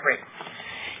of incorporate.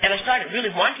 And I started really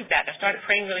wanting that. I started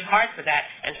praying really hard for that,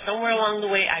 and somewhere along the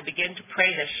way, I began to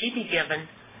pray that she be given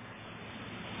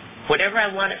whatever I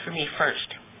wanted for me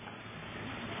first.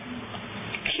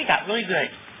 She got really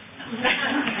good.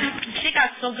 She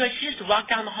got so good, she used to walk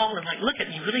down the hall and look at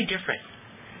me really different.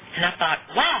 And I thought,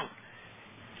 wow,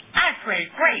 I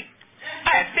prayed great.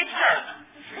 I had fixed her.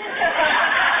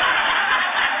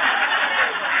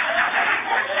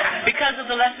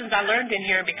 the lessons I learned in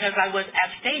here, because I was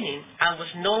abstaining, I was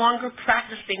no longer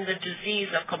practicing the disease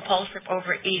of compulsive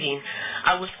overeating.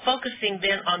 I was focusing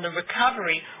then on the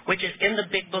recovery, which is in the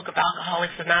big book of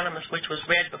Alcoholics Anonymous, which was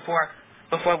read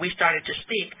before we started to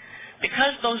speak.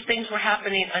 Because those things were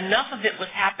happening, enough of it was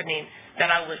happening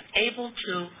that I was able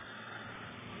to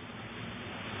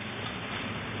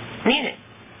mean it.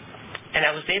 And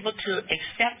I was able to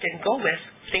accept and go with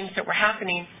things that were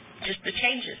happening, just the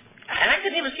changes. And I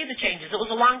couldn't even see the changes. It was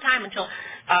a long time until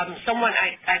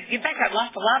in fact, I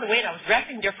lost a lot of weight. I was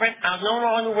dressing different. I was no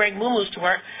longer wearing muumuus to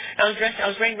work. I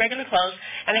was wearing regular clothes,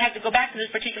 and I had to go back to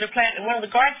this particular plant. And one of the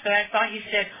guards that I saw, he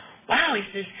said, "Wow," he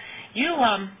says, "you're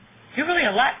really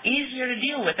a lot easier to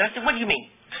deal with." And I said, "What do you mean?"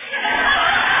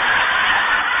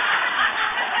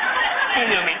 He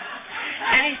knew me.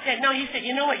 And he said,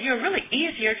 "You know what, you're really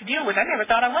easier to deal with. I never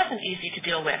thought I wasn't easy to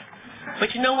deal with.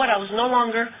 But you know what, I was no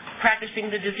longer practicing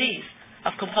the disease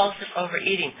of compulsive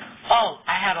overeating." Oh,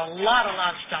 I had a lot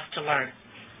of stuff to learn.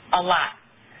 A lot.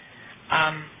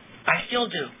 I still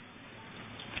do.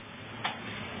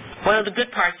 One of the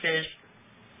good parts is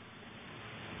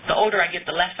the older I get,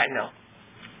 the less I know.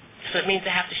 So it means I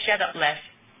have to shut up less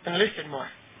and listen more.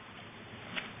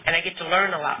 And I get to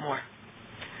learn a lot more.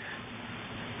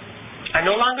 I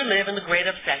no longer live in the great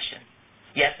obsession.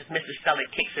 Yes, if Mrs. Sully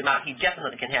kicks him out, he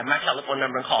definitely can have my telephone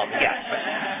number and call me.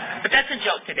 Yes. But that's a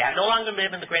joke today. I no longer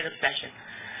live in the great obsession.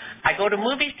 I go to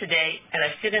movies today, and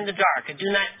I sit in the dark. I do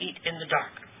not eat in the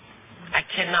dark. I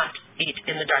cannot eat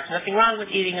in the dark. There's nothing wrong with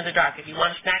eating in the dark. If you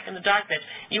want to snack in the dark, that's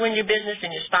you and your business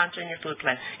and your sponsor and your food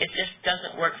plan. It just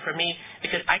doesn't work for me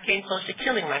because I came close to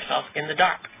killing myself in the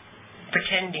dark,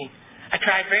 pretending. I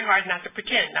tried very hard not to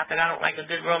pretend. Not that I don't like a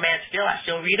good romance still. I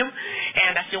still read them,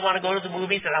 and I still want to go to the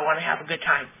movies, and I want to have a good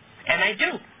time. And I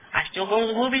do. I still go to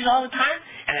the movies all the time,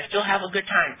 and I still have a good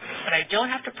time. But I don't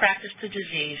have to practice the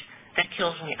disease that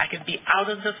kills me. I can be out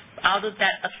of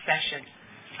that obsession.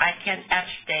 I can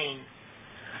abstain.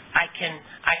 I can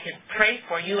pray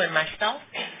for you and myself.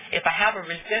 If I have a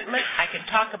resentment, I can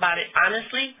talk about it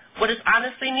honestly. What does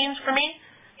honestly means for me?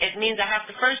 It means I have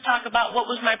to first talk about what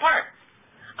was my part.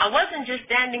 I wasn't just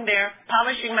standing there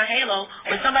polishing my halo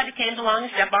when somebody came along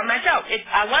and stepped on my toe.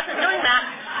 I wasn't doing that.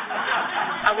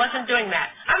 I wasn't doing that.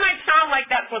 I might sound like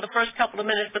that for the first couple of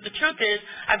minutes, but the truth is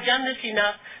I've done this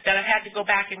enough that I've had to go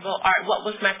back and go, all right, what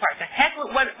was my part? The heck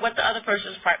with what the other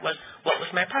person's part was. What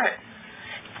was my part?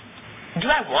 Do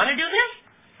I want to do this?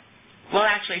 Well,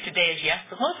 actually, today is yes,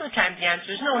 but most of the time the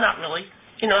answer is no, not really.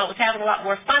 I was having a lot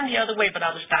more fun the other way, but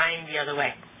I was dying the other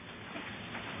way.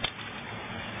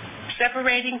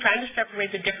 Trying to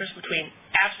separate the difference between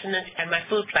abstinence and my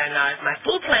food plan. Now, if my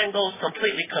food plan goes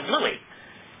completely kablooey,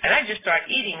 and I just start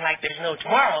eating like there's no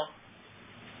tomorrow,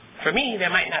 for me, there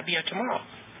might not be a tomorrow.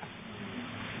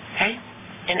 Okay?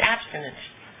 In abstinence.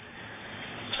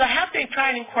 So I have to try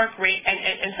and incorporate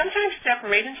and sometimes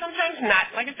separate and sometimes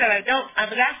not. Like I said, I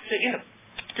was asked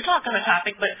to talk on the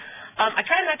topic, but I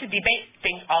try not to debate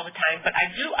things all the time, but I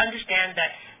do understand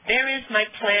that there is my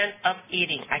plan of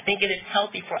eating. I think it is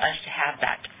healthy for us to have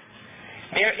that.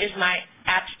 There is my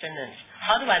abstinence.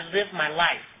 How do I live my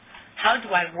life? How do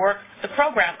I work the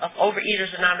program of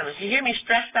Overeaters Anonymous? You hear me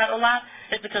stress that a lot?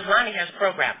 It's because Lonnie has a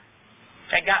program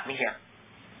that got me here.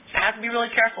 I have to be really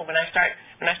careful when I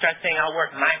start saying I'll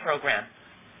work my program.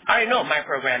 I already know what my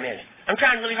program is. I'm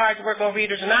trying really hard to work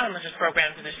Overeaters Anonymous'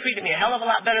 program because it's treated me a hell of a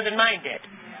lot better than mine did.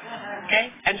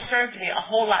 Okay? And served me a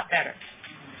whole lot better.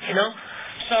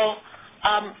 So,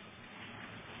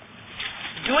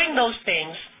 doing those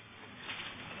things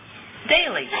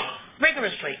daily,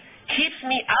 rigorously, keeps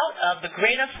me out of the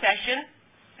great obsession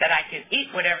that I can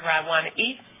eat whatever I want to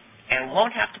eat and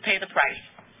won't have to pay the price.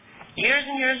 Years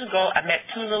and years ago, I met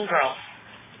two little girls.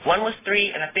 One was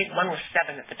 3, and I think one was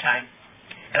 7 at the time.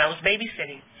 And I was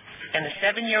babysitting. And the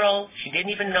 7-year-old, she didn't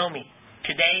even know me.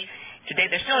 Today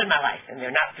they're still in my life, and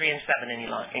they're not 3 and 7 any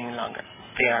longer.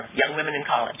 They are young women in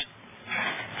college.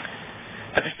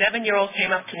 But the 7-year-old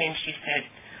came up to me and she said,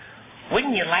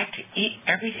 "Wouldn't you like to eat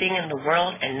everything in the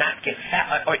world and not get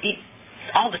fat, or eat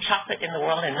all the chocolate in the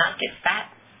world and not get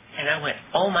fat?" And I went,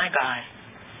 "Oh my God.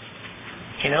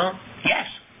 Yes."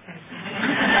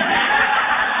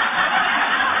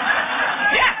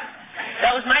 Yeah.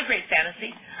 That was my great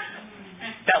fantasy.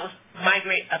 That was my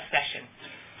great obsession.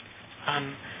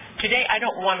 Today I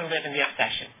don't want to live in the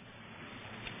obsession.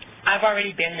 I've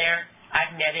already been there.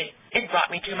 I've met it. It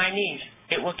brought me to my knees.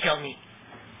 It will kill me.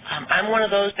 I'm one of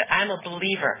those that I'm a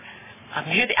believer.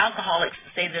 You hear the alcoholics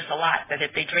say this a lot, that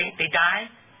if they drink, they die.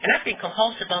 And I think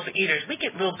compulsive overeaters, we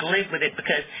get real glib with it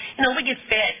because, we get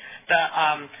fed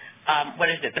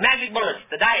the magic bullets,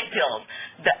 the diet pills.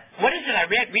 What is it I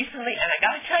read recently? And I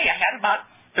got to tell you, I had about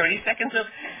 30 seconds of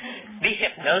the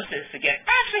hypnosis again.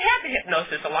 I actually had the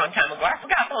hypnosis a long time ago. I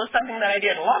forgot that was something that I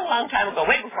did a long, long time ago,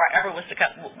 way before I ever was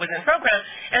in program,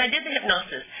 and I did the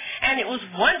hypnosis. And it was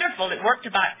wonderful. It worked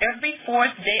about every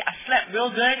fourth day. I slept real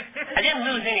good. I didn't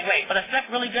lose any weight, but I slept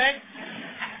really good.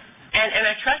 And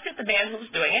I trusted the man who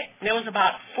was doing it. And there was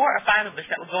about 4 or 5 of us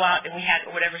that would go out, and we had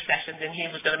whatever sessions, and he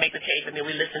was going to make the tape, and then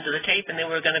we listened to the tape, and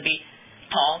then we were going to be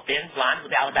tall, thin, blonde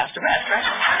with alabaster breasts, right?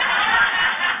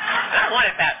 I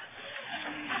wanted that.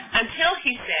 Until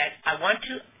he said,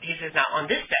 he says, now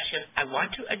on this session, I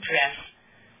want to address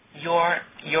your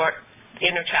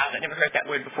inner child. I never heard that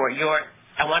word before.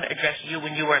 I want to address you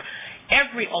when you were,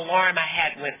 every alarm I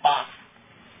had went off.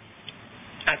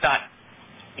 I thought,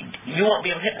 you won't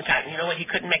be able to hypnotize me. You know what? He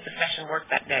couldn't make the session work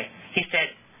that day. He said,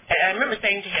 and I remember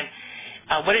saying to him,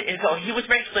 he was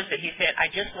very explicit. He said, I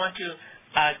just want to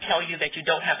tell you that you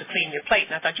don't have to clean your plate.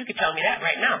 And I thought, you could tell me that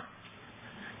right now.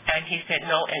 And he said,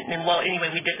 no. And well, anyway,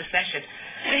 we did the session.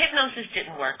 The hypnosis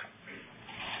didn't work.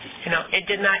 It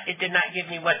did not give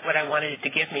me what I wanted it to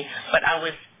give me. But I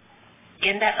was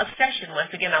in that obsession.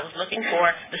 Once again, I was looking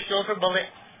for the silver bullet,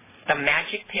 the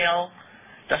magic pill,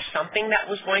 the something that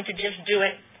was going to just do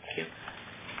it.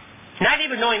 Not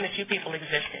even knowing that you people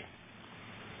existed.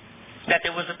 That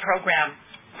there was a program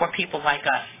for people like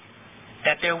us.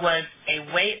 That there was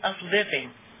a way of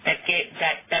living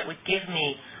that would give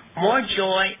me more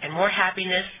joy and more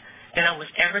happiness than I was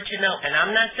ever to know. And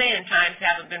I'm not saying times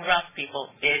haven't been rough, people.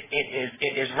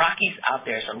 It is Rockies out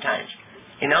there sometimes.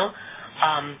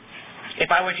 If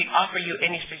I were to offer you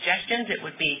any suggestions, it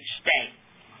would be stay.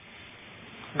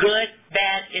 Good,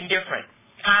 bad, indifferent.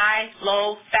 High,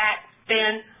 low, fat,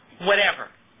 thin, whatever.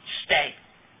 Stay.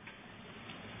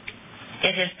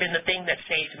 It has been the thing that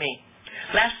saved me.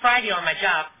 Last Friday on my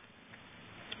job,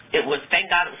 thank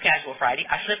God it was casual Friday,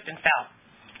 I slipped and fell.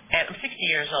 And I'm 60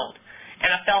 years old.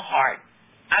 And I fell hard.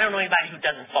 I don't know anybody who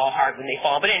doesn't fall hard when they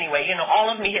fall. But anyway, all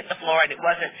of me hit the floor, and it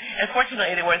wasn't.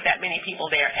 Unfortunately, there weren't that many people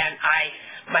there. And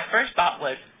my first thought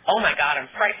was, oh, my God, I'm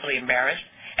frightfully embarrassed.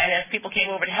 And as people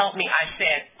came over to help me, I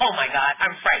said, oh, my God,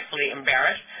 I'm frightfully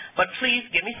embarrassed. But please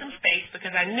give me some space,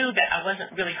 because I knew that I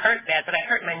wasn't really hurt bad, but I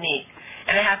hurt my knee.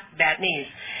 And I have bad knees.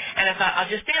 And I thought, I'll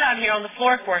just stay down here on the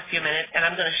floor for a few minutes, and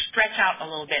I'm going to stretch out a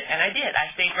little bit. And I did. I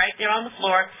stayed right there on the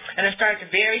floor, and I started to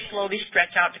very slowly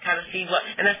stretch out to kind of see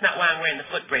and that's not why I'm wearing the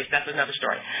foot brace. That's another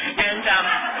story. And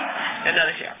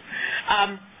another show.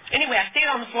 Anyway, I stayed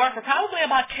on the floor for probably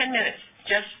about 10 minutes,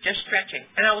 just stretching,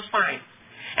 and I was fine.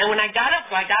 And when I got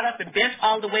up and bent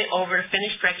all the way over to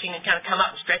finish stretching and kind of come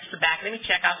up and stretch the back. Let me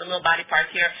check out the little body parts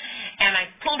here. And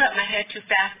I pulled up my head too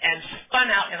fast and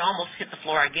spun out and almost hit the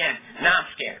floor again. Now I'm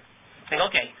scared. I think,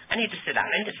 okay, I need to sit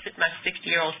down. I need to sit my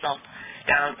 60-year-old self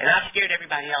down, and I've scared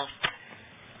everybody else.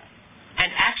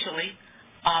 And actually,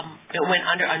 it went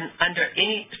under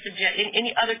any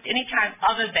time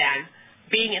other than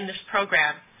being in this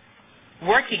program,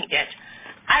 working it,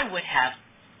 I would have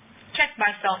checked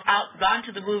myself out, gone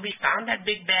to the movies, found that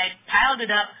big bag, piled it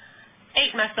up,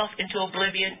 ate myself into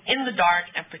oblivion in the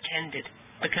dark, and pretended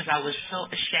because I was so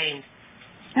ashamed.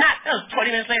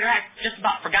 20 minutes later, I just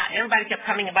about forgot. Everybody kept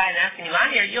coming by and asking me,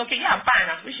 I'm here, you okay? Yeah, I'm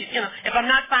fine. If I'm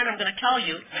not fine, I'm going to tell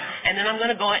you, and then I'm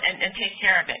going to go and take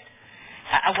care of it.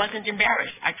 I wasn't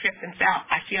embarrassed. I tripped and fell.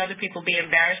 I see other people be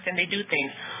embarrassed, and they do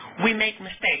things. We make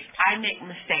mistakes. I make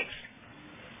mistakes.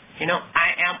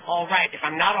 I am all right. If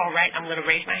I'm not all right, I'm going to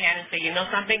raise my hand and say, you know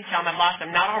something? Tell my boss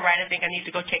I'm not all right. I think I need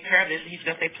to go take care of this. He's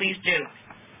going to say, please do.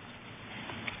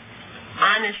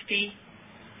 Honesty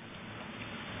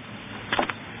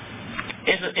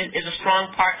is a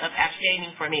strong part of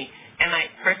abstaining for me. Am I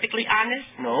perfectly honest?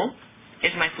 No.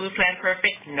 Is my food plan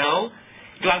perfect? No.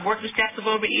 Do I work the steps of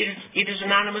Overeaters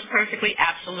Anonymous perfectly?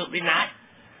 Absolutely not.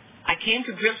 I came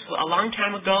to grips a long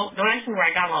time ago. Don't ask me where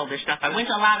I got all this stuff. I went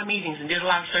to a lot of meetings and did a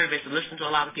lot of surveys and listened to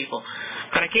a lot of people.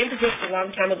 But I came to grips a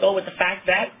long time ago with the fact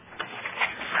that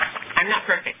I'm not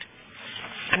perfect.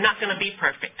 I'm not going to be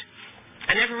perfect.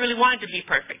 I never really wanted to be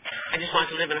perfect. I just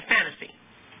wanted to live in a fantasy.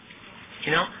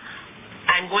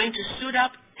 I'm going to suit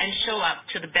up and show up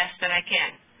to the best that I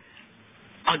can.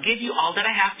 I'll give you all that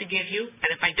I have to give you, and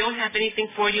if I don't have anything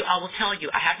for you, I will tell you.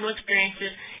 I have no experiences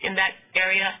in that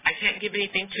area. I can't give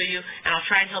anything to you, and I'll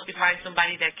try and help you find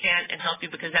somebody that can and help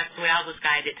you, because that's the way I was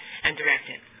guided and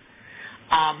directed.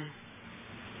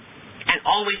 And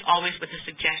always with the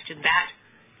suggestion that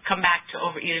come back to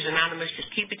Overeaters Anonymous. Just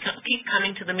keep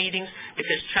coming to the meetings,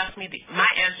 because trust me, my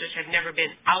answers have never been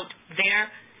out there,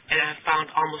 and I've found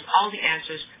almost all the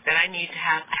answers that I need to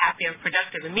have a happy and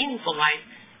productive and meaningful life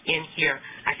in here.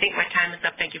 I think my time is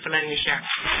up. Thank you for letting me share.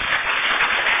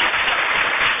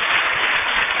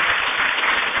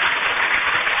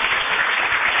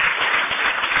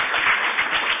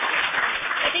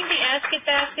 I think the Ask It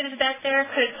basket is back there.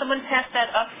 Could someone pass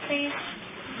that up, please?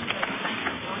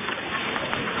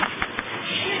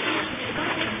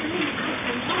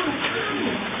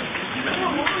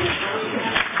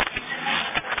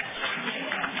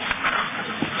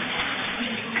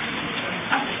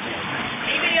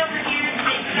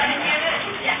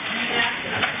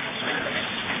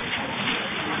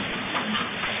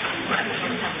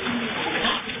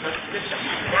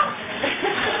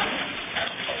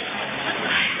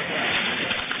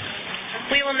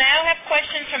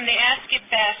 From the Ask It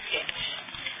basket.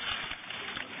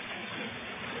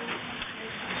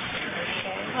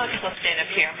 Okay, I'll just stand up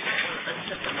here.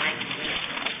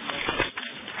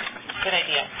 Good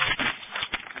idea.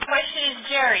 The question is,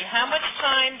 Jerry, how much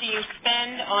time do you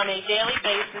spend on a daily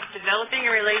basis developing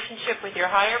a relationship with your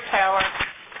higher power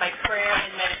by prayer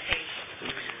and meditation?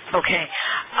 Okay.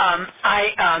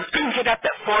 I get up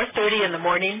at 4:30 in the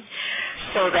morning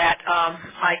so that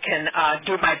I can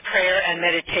do my prayer and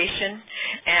meditation,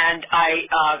 and I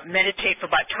meditate for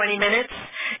about 20 minutes,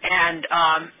 and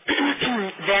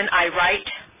then I write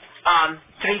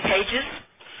 3 pages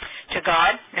to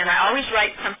God, and I always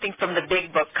write something from the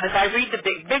big book, because I read the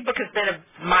big book has been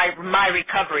my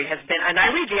recovery has been, and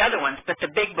I read the other ones, but the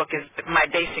big book is my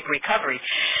basic recovery.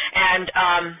 And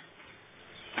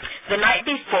the night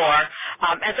before,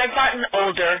 as I've gotten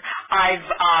older,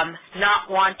 I've I'm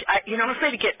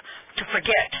afraid to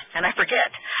forget, and I forget.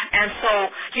 And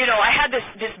so, I had this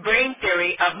brain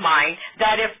theory of mine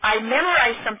that if I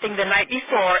memorize something the night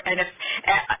before, and if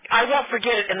I won't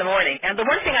forget it in the morning. And the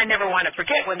one thing I never want to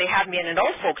forget when they have me in an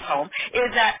old folks home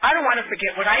is that I don't want to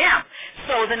forget what I am.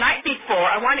 So the night before,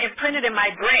 I want to imprint it in my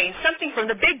brain, something from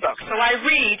the big book. So I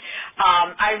read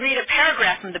a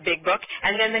paragraph from the big book,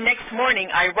 and then the next morning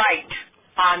I write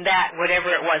on that, whatever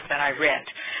it was that I read.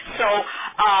 So,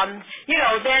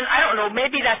 then, I don't know,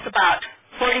 maybe that's about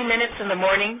 40 minutes in the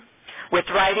morning with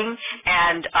writing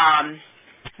and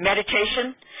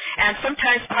meditation. And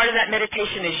sometimes part of that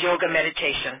meditation is yoga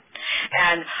meditation.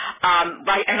 And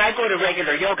I go to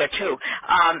regular yoga too.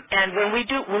 And when we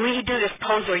do this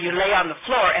pose where you lay on the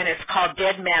floor, and it's called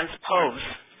Dead Man's Pose.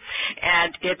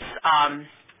 And it's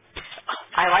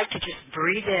I like to just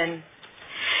breathe in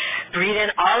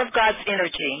all of God's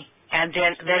energy, and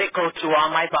then let it go through all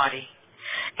my body.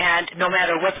 And no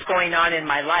matter what's going on in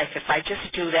my life, if I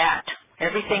just do that,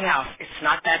 everything else, it's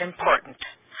not that important.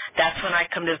 That's when I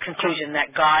come to the conclusion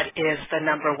that God is the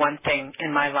number one thing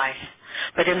in my life.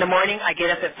 But in the morning, I get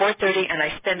up at 4:30, and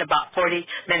I spend about 40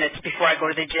 minutes before I go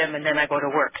to the gym, and then I go to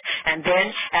work. And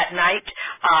then at night,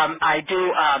 I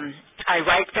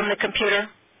write from the computer.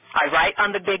 I write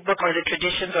on the big book or the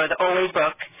traditions or the OA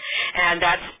book, and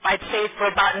that's, I'd say, for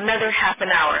about another half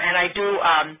an hour. And I do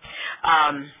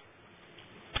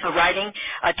writing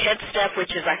a 10th step,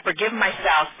 which is I forgive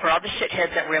myself for all the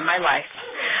shitheads that were in my life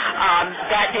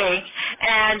that day,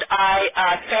 and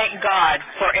I thank God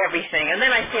for everything. And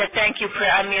then I say a thank you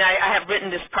prayer. I have written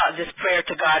this prayer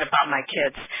to God about my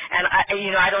kids, and I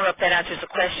don't know if that answers the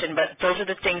question, but those are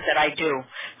the things that I do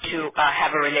to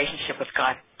have a relationship with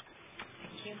God.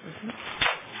 Mm-hmm.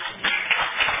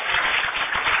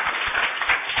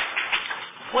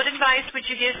 What advice would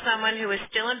you give someone who is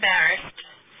still embarrassed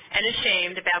and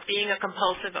ashamed about being a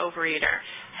compulsive overeater?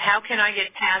 How can I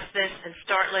get past this and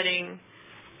start letting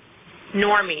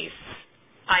normies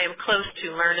I am close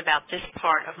to learn about this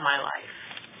part of my life?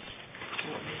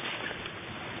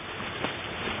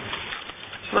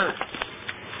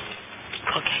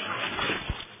 Okay.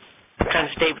 I'm trying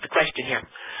to stay with the question here.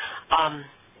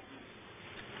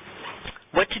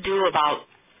 What to do about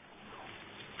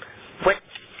read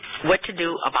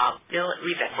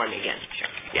that for me again. Sure.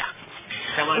 Yeah.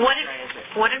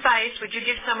 What advice would you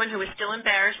give someone who is still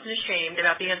embarrassed and ashamed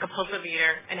about being a compulsive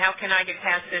eater, and how can I get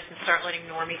past this and start letting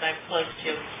normies I'm close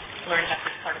to learn about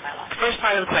this part of my life? First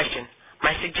part of the question.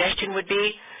 My suggestion would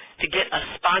be to get a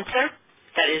sponsor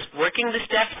that is working the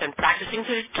steps and practicing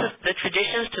the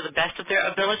traditions to the best of their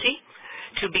ability,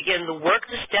 to begin to work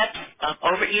the steps of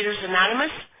Overeaters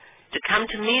Anonymous, to come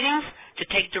to meetings, to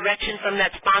take direction from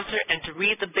that sponsor, and to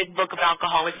read the big book of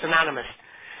Alcoholics Anonymous.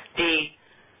 The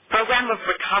program of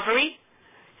recovery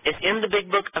is in the big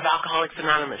book of Alcoholics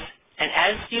Anonymous. And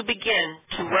as you begin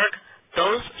to work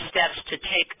those steps to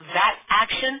take that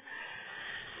action,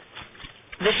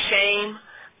 the shame,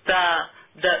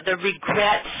 the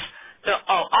regrets,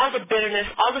 all the bitterness,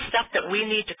 all the stuff that we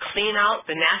need to clean out,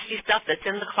 the nasty stuff that's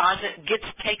in the closet, gets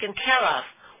taken care of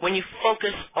when you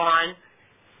focus on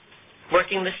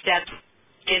working the steps,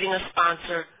 getting a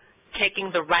sponsor,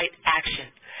 taking the right action.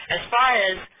 As far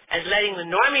as letting the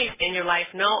normies in your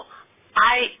life know,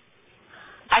 I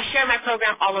share my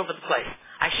program all over the place.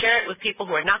 I share it with people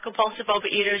who are not compulsive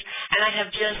overeaters, and I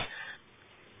have just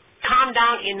calmed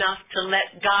down enough to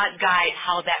let God guide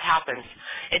how that happens.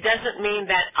 It doesn't mean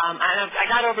that I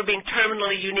got over being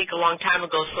terminally unique a long time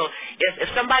ago. So if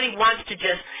somebody wants to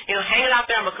just hang it out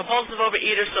there, I'm a compulsive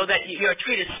overeater, so that you're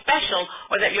treated special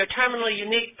or that you're terminally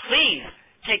unique, please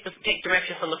take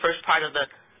direction from the first part of the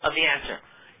answer.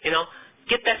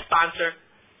 Get that sponsor.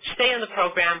 Stay in the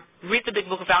program, read the Big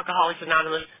Book of Alcoholics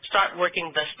Anonymous, start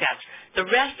working the steps. The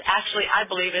rest, actually, I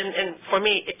believe, and for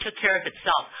me, it took care of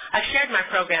itself. I've shared my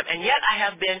program, and yet I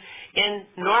have been in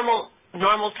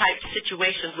normal-type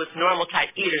situations with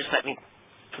normal-type eaters, let me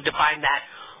define that,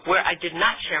 where I did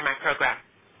not share my program.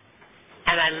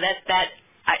 And I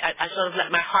sort of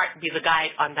let my heart be the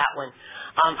guide on that one.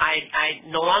 I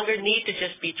no longer need to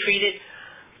just be treated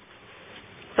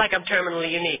like I'm terminally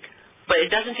unique. But it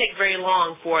doesn't take very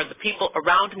long for the people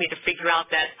around me to figure out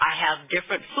that I have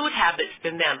different food habits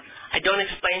than them. I don't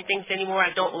explain things anymore. I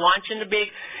don't launch in the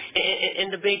big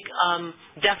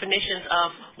definitions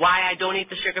of why I don't eat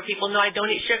the sugar. People know I don't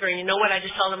eat sugar, and you know what? I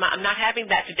just tell them I'm not having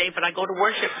that today, but I go to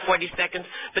worship for 40 seconds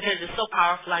because it's so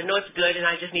powerful. I know it's good, and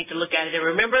I just need to look at it and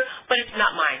remember, but it's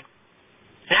not mine.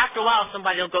 And after a while,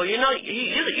 somebody will go, you never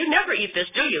eat this,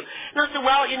 do you? And I'll say,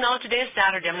 well, today is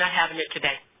Saturday. I'm not having it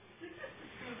today.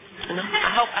 I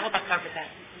hope I covered that.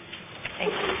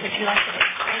 Thank you. Would you like to?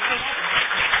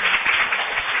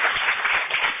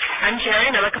 I'm Jerry,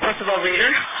 and I'm a compulsive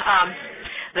overeater.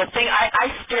 The thing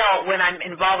I still, when I'm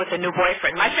involved with a new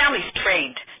boyfriend, my family's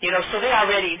trained, so they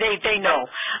know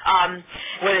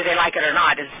whether they like it or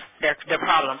not is their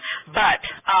problem. But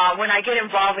when I get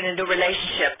involved in a new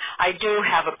relationship, I do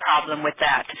have a problem with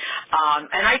that.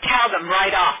 And I tell them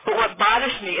right off. But what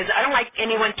bothers me is I don't like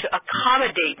anyone to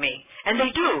accommodate me. And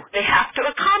they do. They have to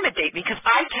accommodate me because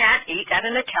I can't eat at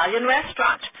an Italian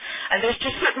restaurant. And there's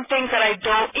just certain things that I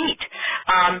don't eat.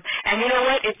 And you know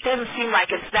what? It doesn't seem like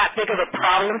it's that big of a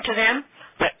problem to them.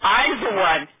 But I'm the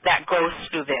one that goes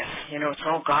through this. It's,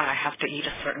 oh, God, I have to eat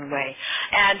a certain way.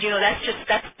 And,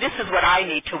 this is what I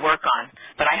need to work on.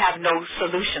 But I have no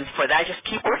solutions for that. I just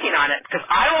keep working on it because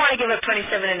I don't want to give up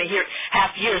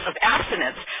 27.5 years of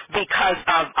abstinence because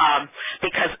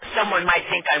someone might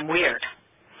think I'm weird.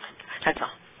 That's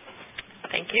all.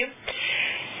 Thank you.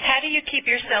 How do you keep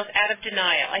yourself out of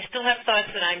denial? I still have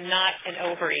thoughts that I'm not an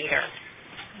overeater.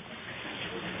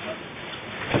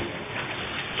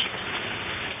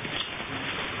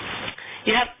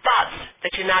 You have thoughts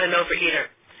that you're not an overeater.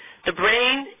 The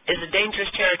brain is a dangerous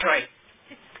territory.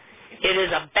 It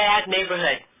is a bad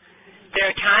neighborhood. There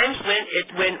are times when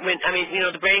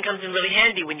the brain comes in really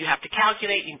handy when you have to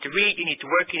calculate, you need to read, you need to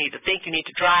work, you need to think, you need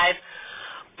to drive.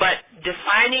 But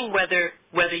defining whether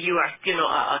you are,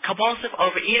 a compulsive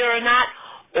overeater or not,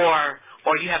 or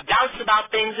you have doubts about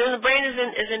things, then the brain is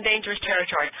in dangerous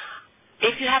territory.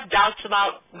 If you have doubts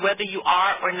about whether you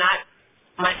are or not,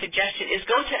 my suggestion is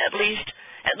go to at least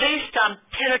 10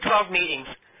 or 12 meetings.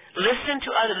 Listen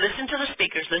to the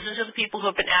speakers, listen to the people who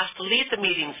have been asked to lead the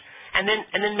meetings, and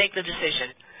then make the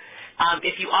decision.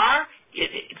 If you are,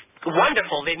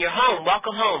 wonderful, then you're home.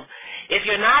 Welcome home. If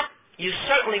you're not, you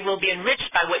certainly will be enriched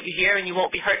by what you hear, and you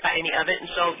won't be hurt by any of it, and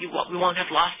so you won't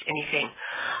have lost anything.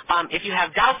 If you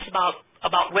have doubts about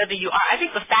whether you are, I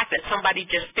think the fact that somebody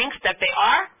just thinks that they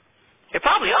are, they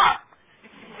probably are.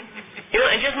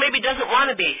 It just maybe doesn't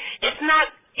want to be. It's not,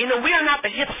 we are not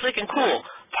the hip, slick, and cool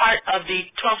part of the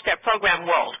 12-step program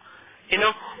world.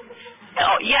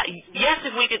 Yes,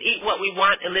 if we could eat what we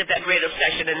want and live that great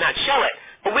obsession and not show it.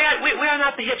 But we are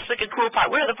not the hip, slick, and cool part.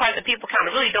 We're the part that people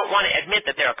kind of really don't want to admit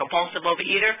that they're a compulsive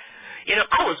overeater.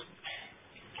 I was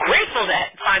grateful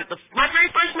that my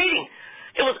very first meeting,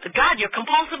 it was, God, you're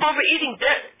compulsive overeating.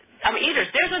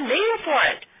 Eaters. There's a name for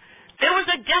it. There was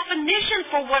a definition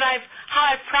for how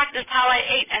I've practiced, how I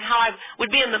ate, and how I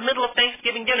would be in the middle of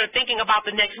Thanksgiving dinner thinking about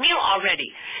the next meal already.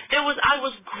 I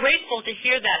was grateful to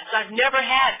hear that. So I've never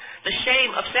had the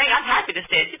shame of saying, I'm happy to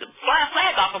say it. You could fly a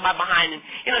flag off of my behind, and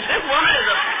this woman is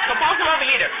a compulsive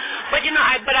overeater.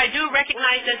 But I do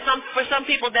recognize that for some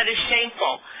people that is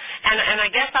shameful. And I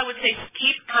guess I would say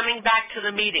keep coming back to the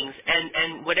meetings,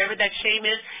 and whatever that shame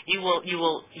is, you will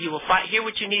hear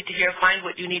what you need to hear, find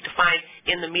what you need to find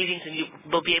in the meetings, and you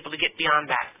will be able to get beyond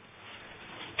that.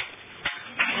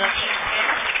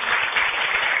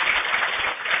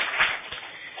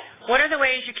 What are the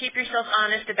ways you keep yourself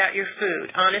honest about your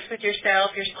food? Honest with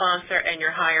yourself, your sponsor, and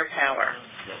your higher power.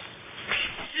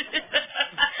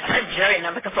 I'm Jerry, and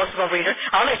I'm a compulsive overeater.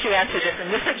 I'll let you answer this,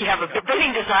 and looks like you have a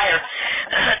burning desire.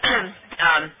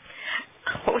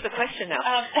 What was the question now?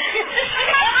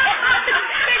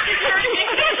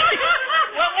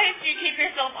 What ways do you keep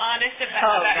yourself honest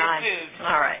about your food?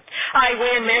 All right. I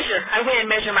weigh and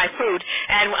measure my food,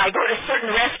 and I go to certain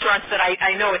restaurants that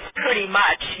I know it's pretty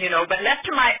much, but left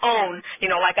to my own,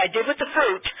 like I did with the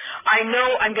fruit, I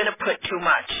know I'm going to put too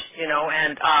much,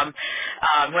 and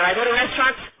when I go to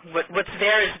restaurants, what's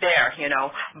there is there,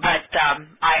 but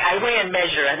I weigh and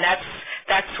measure, and that's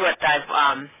what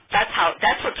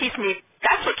keeps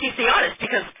me honest,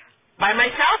 because by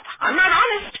myself, I'm not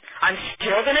honest. I'm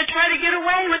still going to try to get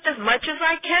away with as much as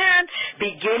I can,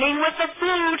 beginning with the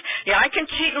food. Yeah, I can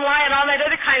cheat and lie and all that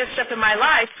other kind of stuff in my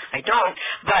life. I don't.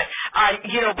 But,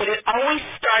 but it always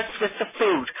starts with the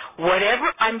food.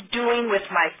 Whatever I'm doing with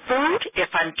my food, if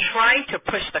I'm trying to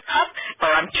push the cup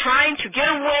or I'm trying to get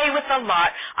away with a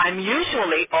lot, I'm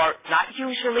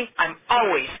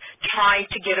always trying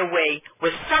to get away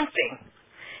with something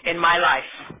in my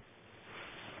life.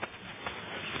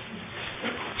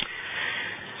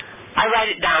 I write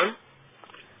it down.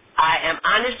 I am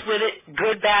honest with it,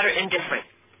 good, bad, or indifferent.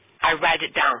 I write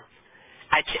it down.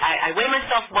 I weigh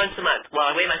myself once a month. Well,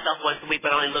 I weigh myself once a week,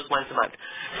 but I only look once a month.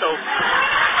 So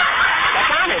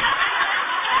that's honest.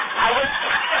 I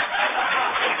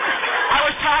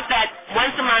was taught that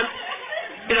once a month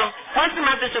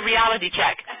is a reality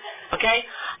check. Okay?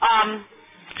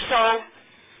 So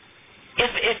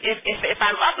if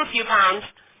I'm up a few pounds,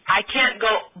 I can't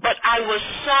go, but I was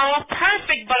so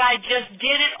perfect, but I just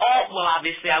did it all. Well,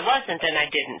 obviously I wasn't, and I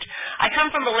didn't. I come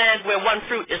from a land where one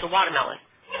fruit is a watermelon.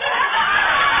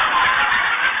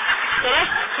 So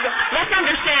let's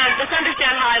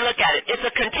understand how I look at it. It's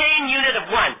a contained unit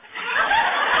of one.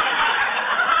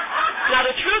 Now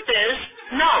the truth is,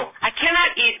 no, I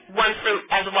cannot eat one fruit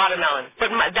as a watermelon. But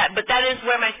that is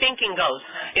where my thinking goes.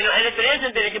 And if it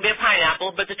isn't, then it could be a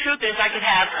pineapple. But the truth is, I could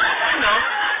have,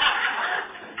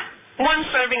 one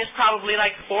serving is probably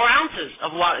like 4 ounces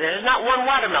of water. There's not one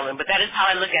watermelon, but that is how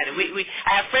I look at it.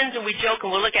 I have friends and we joke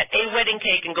and we'll look at a wedding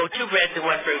cake and go 2 breads and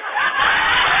 1 fruit.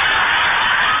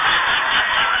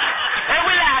 And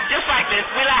we laugh just like this.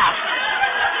 We laugh.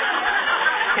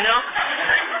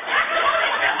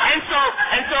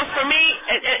 And so for me,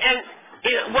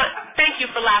 thank you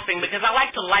for laughing, because I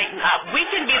like to lighten up. We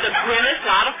can be the grimmest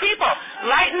lot of people.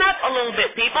 Lighten up a little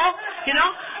bit, people.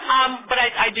 But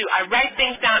I do. I write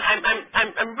things down.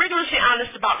 I'm rigorously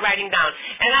honest about writing down.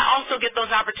 And I also get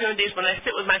those opportunities when I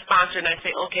sit with my sponsor and I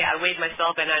say, okay, I weighed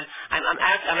myself and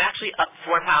I'm actually up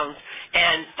 4 pounds.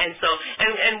 And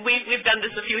we've done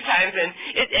this a few times, and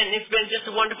it's been just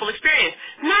a wonderful experience.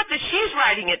 Not that she's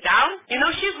writing it down.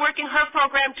 She's working her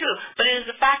program too. But it is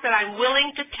the fact that I'm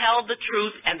willing to tell the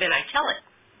truth, and then I tell it.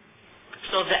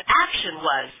 So the action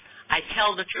was, I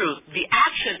tell the truth. The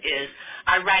action is,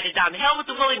 I write it down. The hell with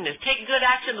the willingness. Take good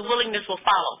action, the willingness will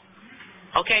follow.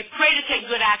 Okay? Pray to take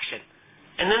good action.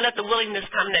 And then let the willingness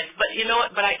come next. But you know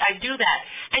what? But I do that.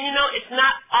 And it's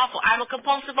not awful. I'm a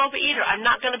compulsive overeater. I'm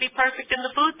not going to be perfect in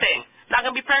the food thing. Not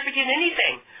going to be perfect in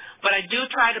anything. But I do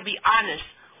try to be honest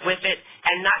with it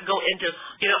and not go into,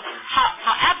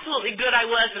 how absolutely good I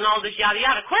was and all this yada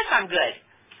yada. Of course I'm good.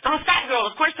 I'm a fat girl.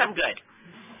 Of course I'm good.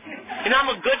 I'm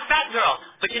a good fat girl.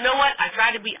 But you know what? I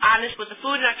try to be honest with the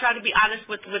food, and I try to be honest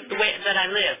with the way that I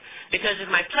live. Because if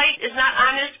my plate is not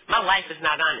honest, my life is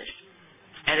not honest.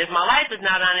 And if my life is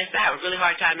not honest, I have a really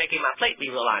hard time making my plate be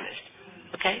real honest.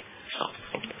 Okay? So,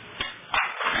 thank you.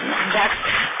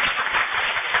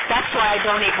 That's why I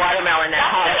don't eat watermelon at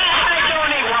home. I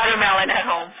don't eat watermelon at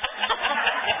home.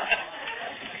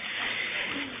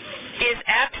 Is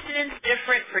abstinence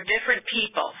different for different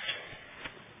people?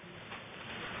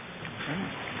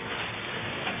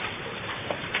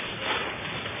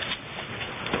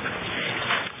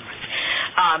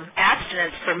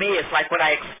 Abstinence for me is like what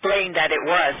I explained that it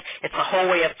was. It's a whole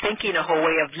way of thinking, a whole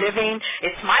way of living.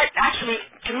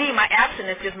 To me, my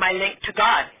abstinence is my link to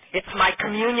God. It's my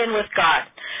communion with God.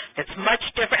 It's much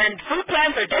different. And food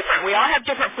plans are different. We all have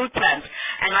different food plans.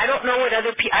 And I don't know what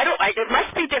other people, it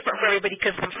must be different for everybody,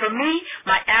 because for me,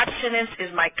 my abstinence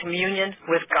is my communion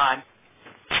with God.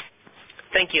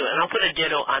 Thank you. And I'll put a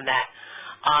ditto on that.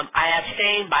 I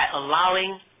abstain by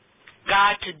allowing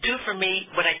God to do for me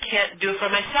what I can't do for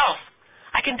myself.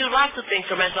 I can do lots of things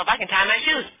for myself. I can tie my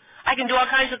shoes. I can do all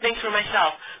kinds of things for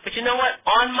myself. But you know what?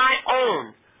 On my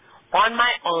own,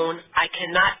 I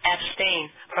cannot abstain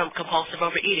from compulsive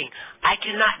overeating. I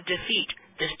cannot defeat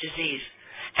this disease.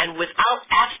 And without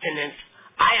abstinence,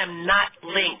 I am not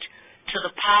linked to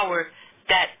the power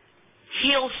that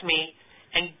heals me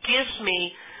and gives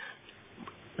me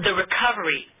the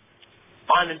recovery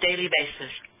on a daily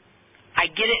basis. I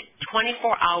get it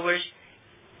 24 hours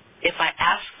if I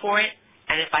ask for it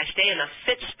and if I stay in a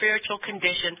fit spiritual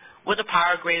condition with a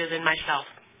power greater than myself.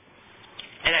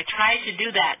 And I try to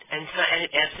do that, and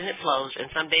it ebbs and it flows, and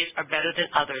some days are better than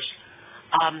others.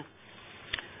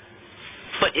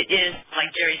 But it is,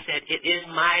 like Jerry said, it is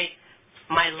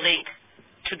my link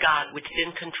to God, which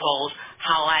then controls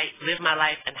how I live my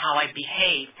life and how I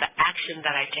behave, the action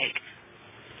that I take.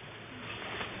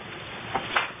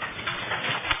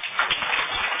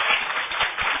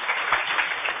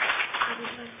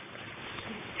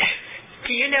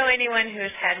 Do you know anyone who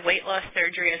has had weight loss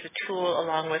surgery as a tool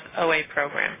along with OA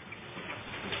program?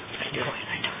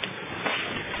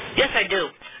 Yes, I do.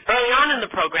 Early on in the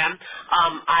program,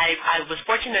 I was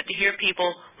fortunate to hear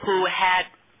people who had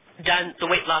done the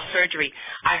weight loss surgery.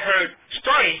 I heard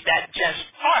stories that just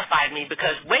horrified me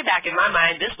because way back in my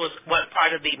mind, this was one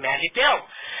part of the magic pill.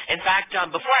 In fact,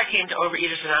 before I came to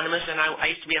Overeaters Anonymous, and I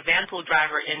used to be a van pool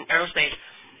driver in aerospace,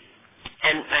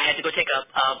 and I had to go take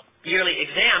a yearly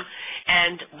exam,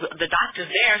 and the doctor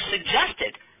there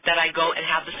suggested that I go and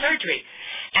have the surgery.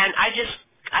 And I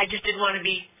just didn't want to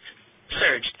be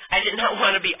surged. I did not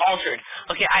want to be altered.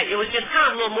 Okay, it was just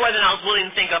kind of a little more than I was willing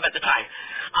to think of at the time.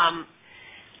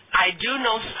 I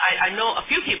know a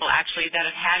few people actually that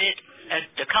have had it.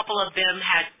 A couple of them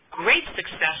had great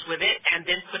success with it and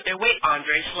then put their weight on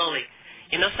very slowly.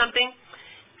 You know something?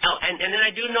 Oh, and then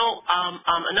I do know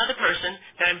another person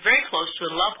that I'm very close to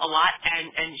and love a lot,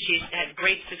 and she's had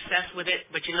great success with it.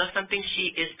 But you know something? She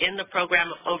is in the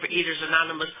program of Overeaters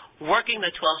Anonymous, working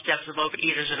the 12 steps of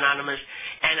Overeaters Anonymous.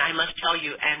 And I must tell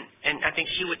you, and I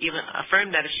think she would even affirm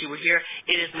that if she were here,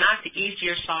 it is not the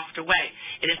easier, softer way.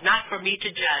 It is not for me to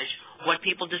judge what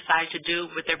people decide to do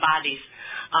with their bodies.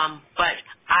 But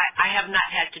I have not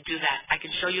had to do that. I can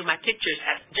show you my pictures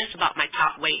at just about my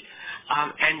top weight.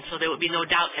 And so there would be no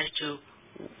doubt as to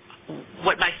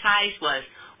what my size was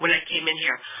when I came in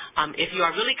here. If you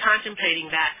are really contemplating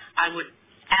that, I would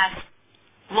ask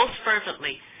most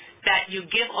fervently that you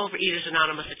give Overeaters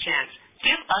Anonymous a chance.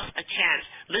 Give us a chance.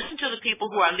 Listen to the people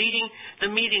who are leading the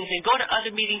meetings and go to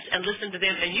other meetings and listen to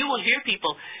them, and you will hear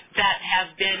people that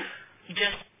have been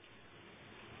just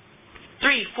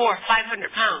 300, 400,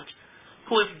 500 pounds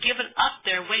who have given up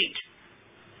their weight.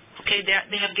 Okay,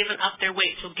 they have given up their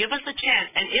weight. So give us a chance.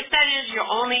 And if that is the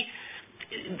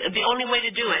only way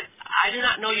to do it, I do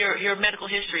not know your medical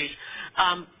histories,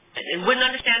 and wouldn't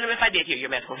understand them if I did hear your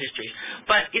medical histories.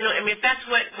 But, if that's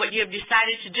what you have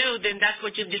decided to do, then that's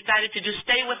what you've decided to do.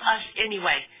 Stay with us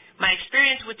anyway. My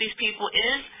experience with these people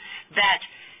is that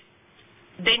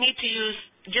they need to use,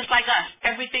 just like us,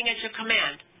 everything at your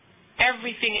command.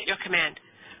 Everything at your command.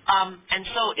 And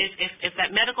so if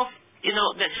that medical,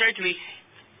 that surgery,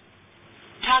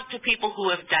 talk to people who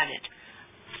have done it.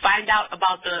 Find out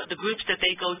about the groups that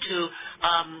they go to,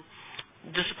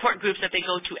 the support groups that they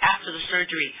go to after the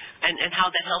surgery, and how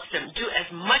that helps them. Do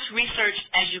as much research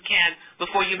as you can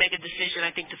before you make a decision,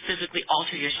 I think, to physically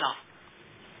alter yourself.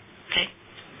 Okay?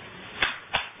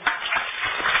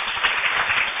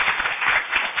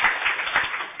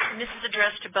 And this is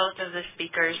addressed to both of the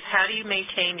speakers. How do you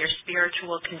maintain your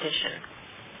spiritual condition?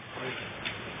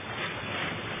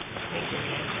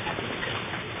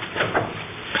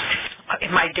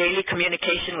 In my daily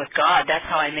communication with God, that's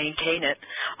how I maintain it.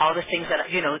 All the things that,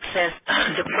 it says,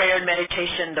 the prayer and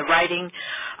meditation, the writing,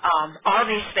 all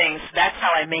these things, that's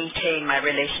how I maintain my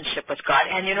relationship with God.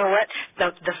 And you know what?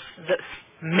 The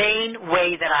main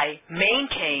way that I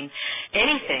maintain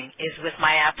anything is with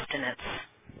my abstinence.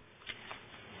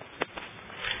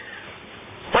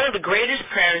 One of the greatest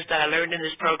prayers that I learned in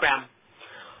this program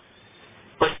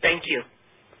was thank you.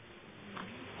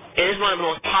 It is one of the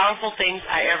most powerful things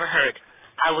I ever heard.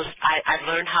 I've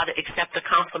learned how to accept a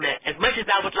compliment. As much as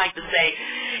I would like to say,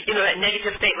 that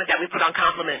negative statement that we put on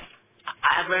compliments,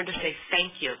 I've learned to say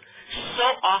thank you. So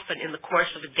often in the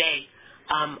course of a day,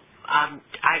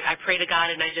 I pray to God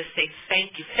and I just say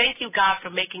thank you. Thank you, God, for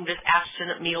making this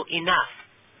abstinent meal enough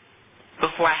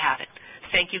before I have it.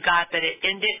 Thank you, God, that it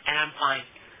ended and I'm fine.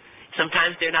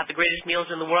 Sometimes they're not the greatest meals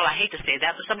in the world. I hate to say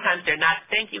that, but sometimes they're not.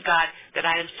 Thank you, God, that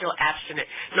I am still abstinent.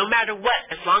 No matter what,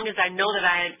 as long as I know that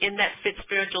I am in that fit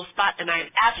spiritual spot and I am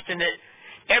abstinent,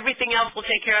 everything else will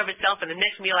take care of itself, and the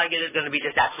next meal I get is going to be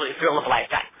just absolutely thrill of a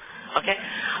lifetime. Okay?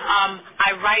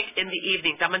 I write in the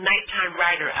evenings. I'm a nighttime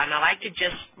writer, and I like to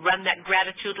just run that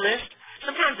gratitude list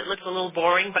sometimes it looks a little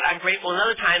boring, but I'm grateful. And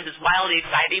other times it's wildly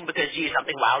exciting because, gee,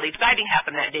 something wildly exciting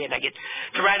happened that day, and I get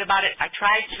to write about it. I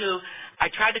try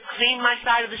to clean my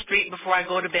side of the street before I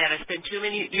go to bed. I spend too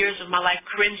many years of my life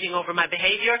cringing over my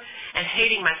behavior and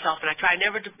hating myself, and I try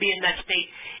never to be in that state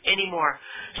anymore.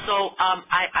 So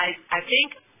I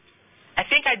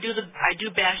think I do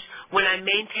best when I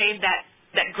maintain that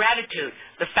gratitude,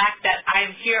 the fact that I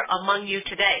am here among you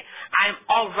today. I am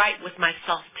all right with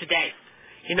myself today.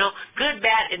 You know, good,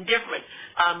 bad, indifferent,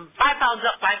 5 pounds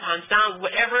up, 5 pounds down,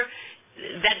 whatever,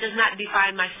 that does not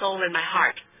define my soul and my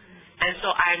heart. And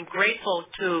so I am grateful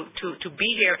to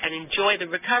be here and enjoy the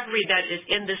recovery that is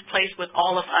in this place with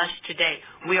all of us today.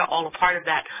 We are all a part of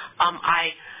that.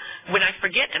 When I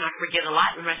forget, and I forget a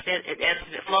lot, when I say it ebbs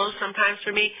and it flows sometimes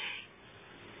for me,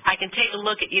 I can take a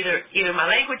look at either my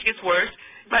language gets worse,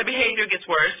 my behavior gets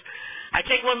worse. I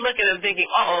take one look and I'm thinking,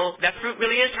 that fruit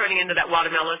really is turning into that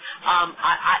watermelon.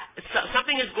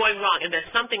 Something is going wrong, and that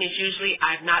something is usually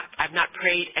I've not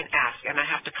prayed and asked, and I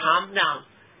have to calm down.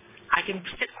 I can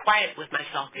sit quiet with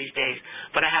myself these days,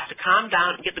 but I have to calm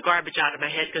down and get the garbage out of my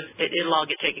head because it'll all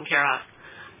get taken care of,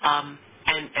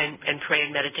 and pray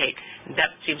and meditate. And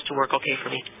that seems to work okay for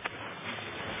me.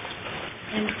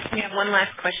 And we have one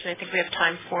last question I think we have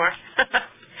time for.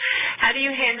 How do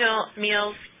you handle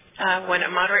meals when a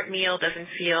moderate meal doesn't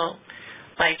feel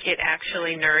like it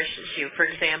actually nourishes you? For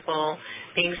example,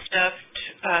 being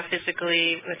stuffed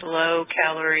physically with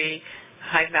low-calorie,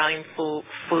 high-volume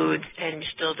foods, and you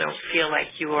still don't feel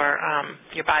like your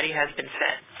body has been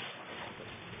fed.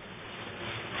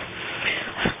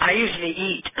 I usually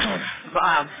eat,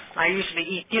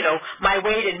 my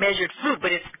weighed and measured food,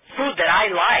 but it's food that I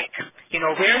like.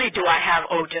 Rarely do I have,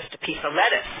 just a piece of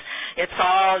lettuce. It's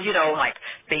all, like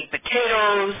baked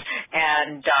potatoes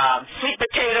and sweet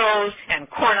potatoes and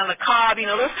corn on the cob,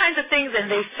 those kinds of things, and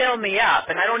they fill me up.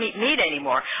 And I don't eat meat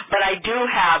anymore, but I do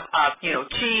have,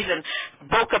 cheese and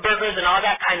Boca burgers and all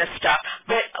that kind of stuff.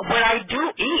 But when I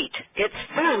do eat, it's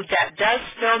food that does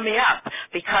fill me up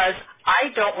because I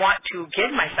don't want to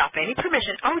give myself any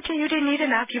permission. You didn't eat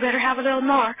enough. You better have a little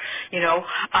more.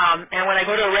 And when I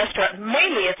go to a restaurant,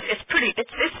 mainly it's pretty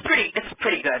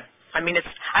good. I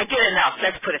get enough.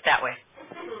 Let's put it that way.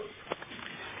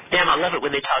 Damn, I love it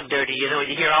when they talk dirty. When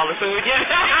you hear all the food.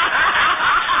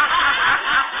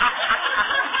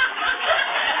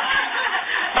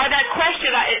 By that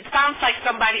question, it sounds like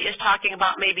somebody is talking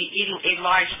about maybe eating a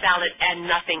large salad and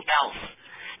nothing else.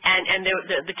 And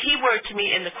the key word to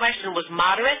me in the question was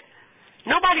moderate.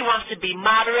 Nobody wants to be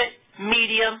moderate,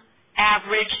 medium,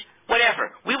 average,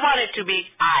 whatever. We want it to be,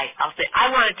 I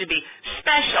want it to be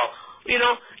special,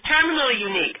 terminally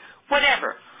unique,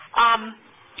 whatever.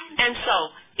 And so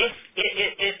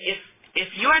if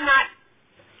you're not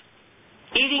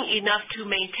eating enough to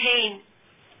maintain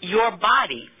your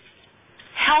body,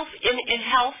 in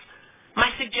health,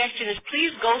 my suggestion is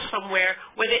please go somewhere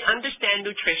where they understand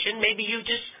nutrition. Maybe you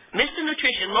just missed the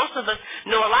nutrition. Most of us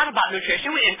know a lot about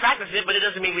nutrition. We didn't practice it, but it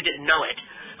doesn't mean we didn't know it.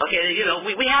 Okay,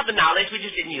 we have the knowledge. We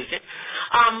just didn't use it.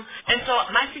 And so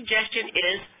my suggestion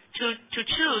is to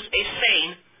choose a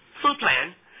sane food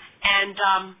plan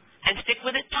and stick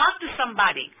with it. Talk to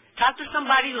somebody. Talk to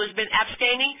somebody who has been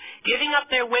abstaining, giving up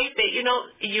their weight.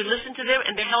 You listen to them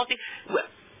and they're healthy.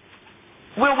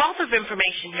 We're a wealth of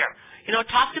information here.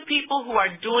 Talk to people who are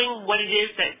doing what it is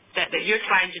that you're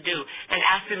trying to do and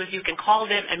ask them if you can call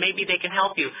them and maybe they can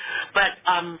help you. But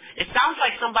it sounds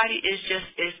like somebody is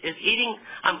eating.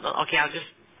 Okay, I'll just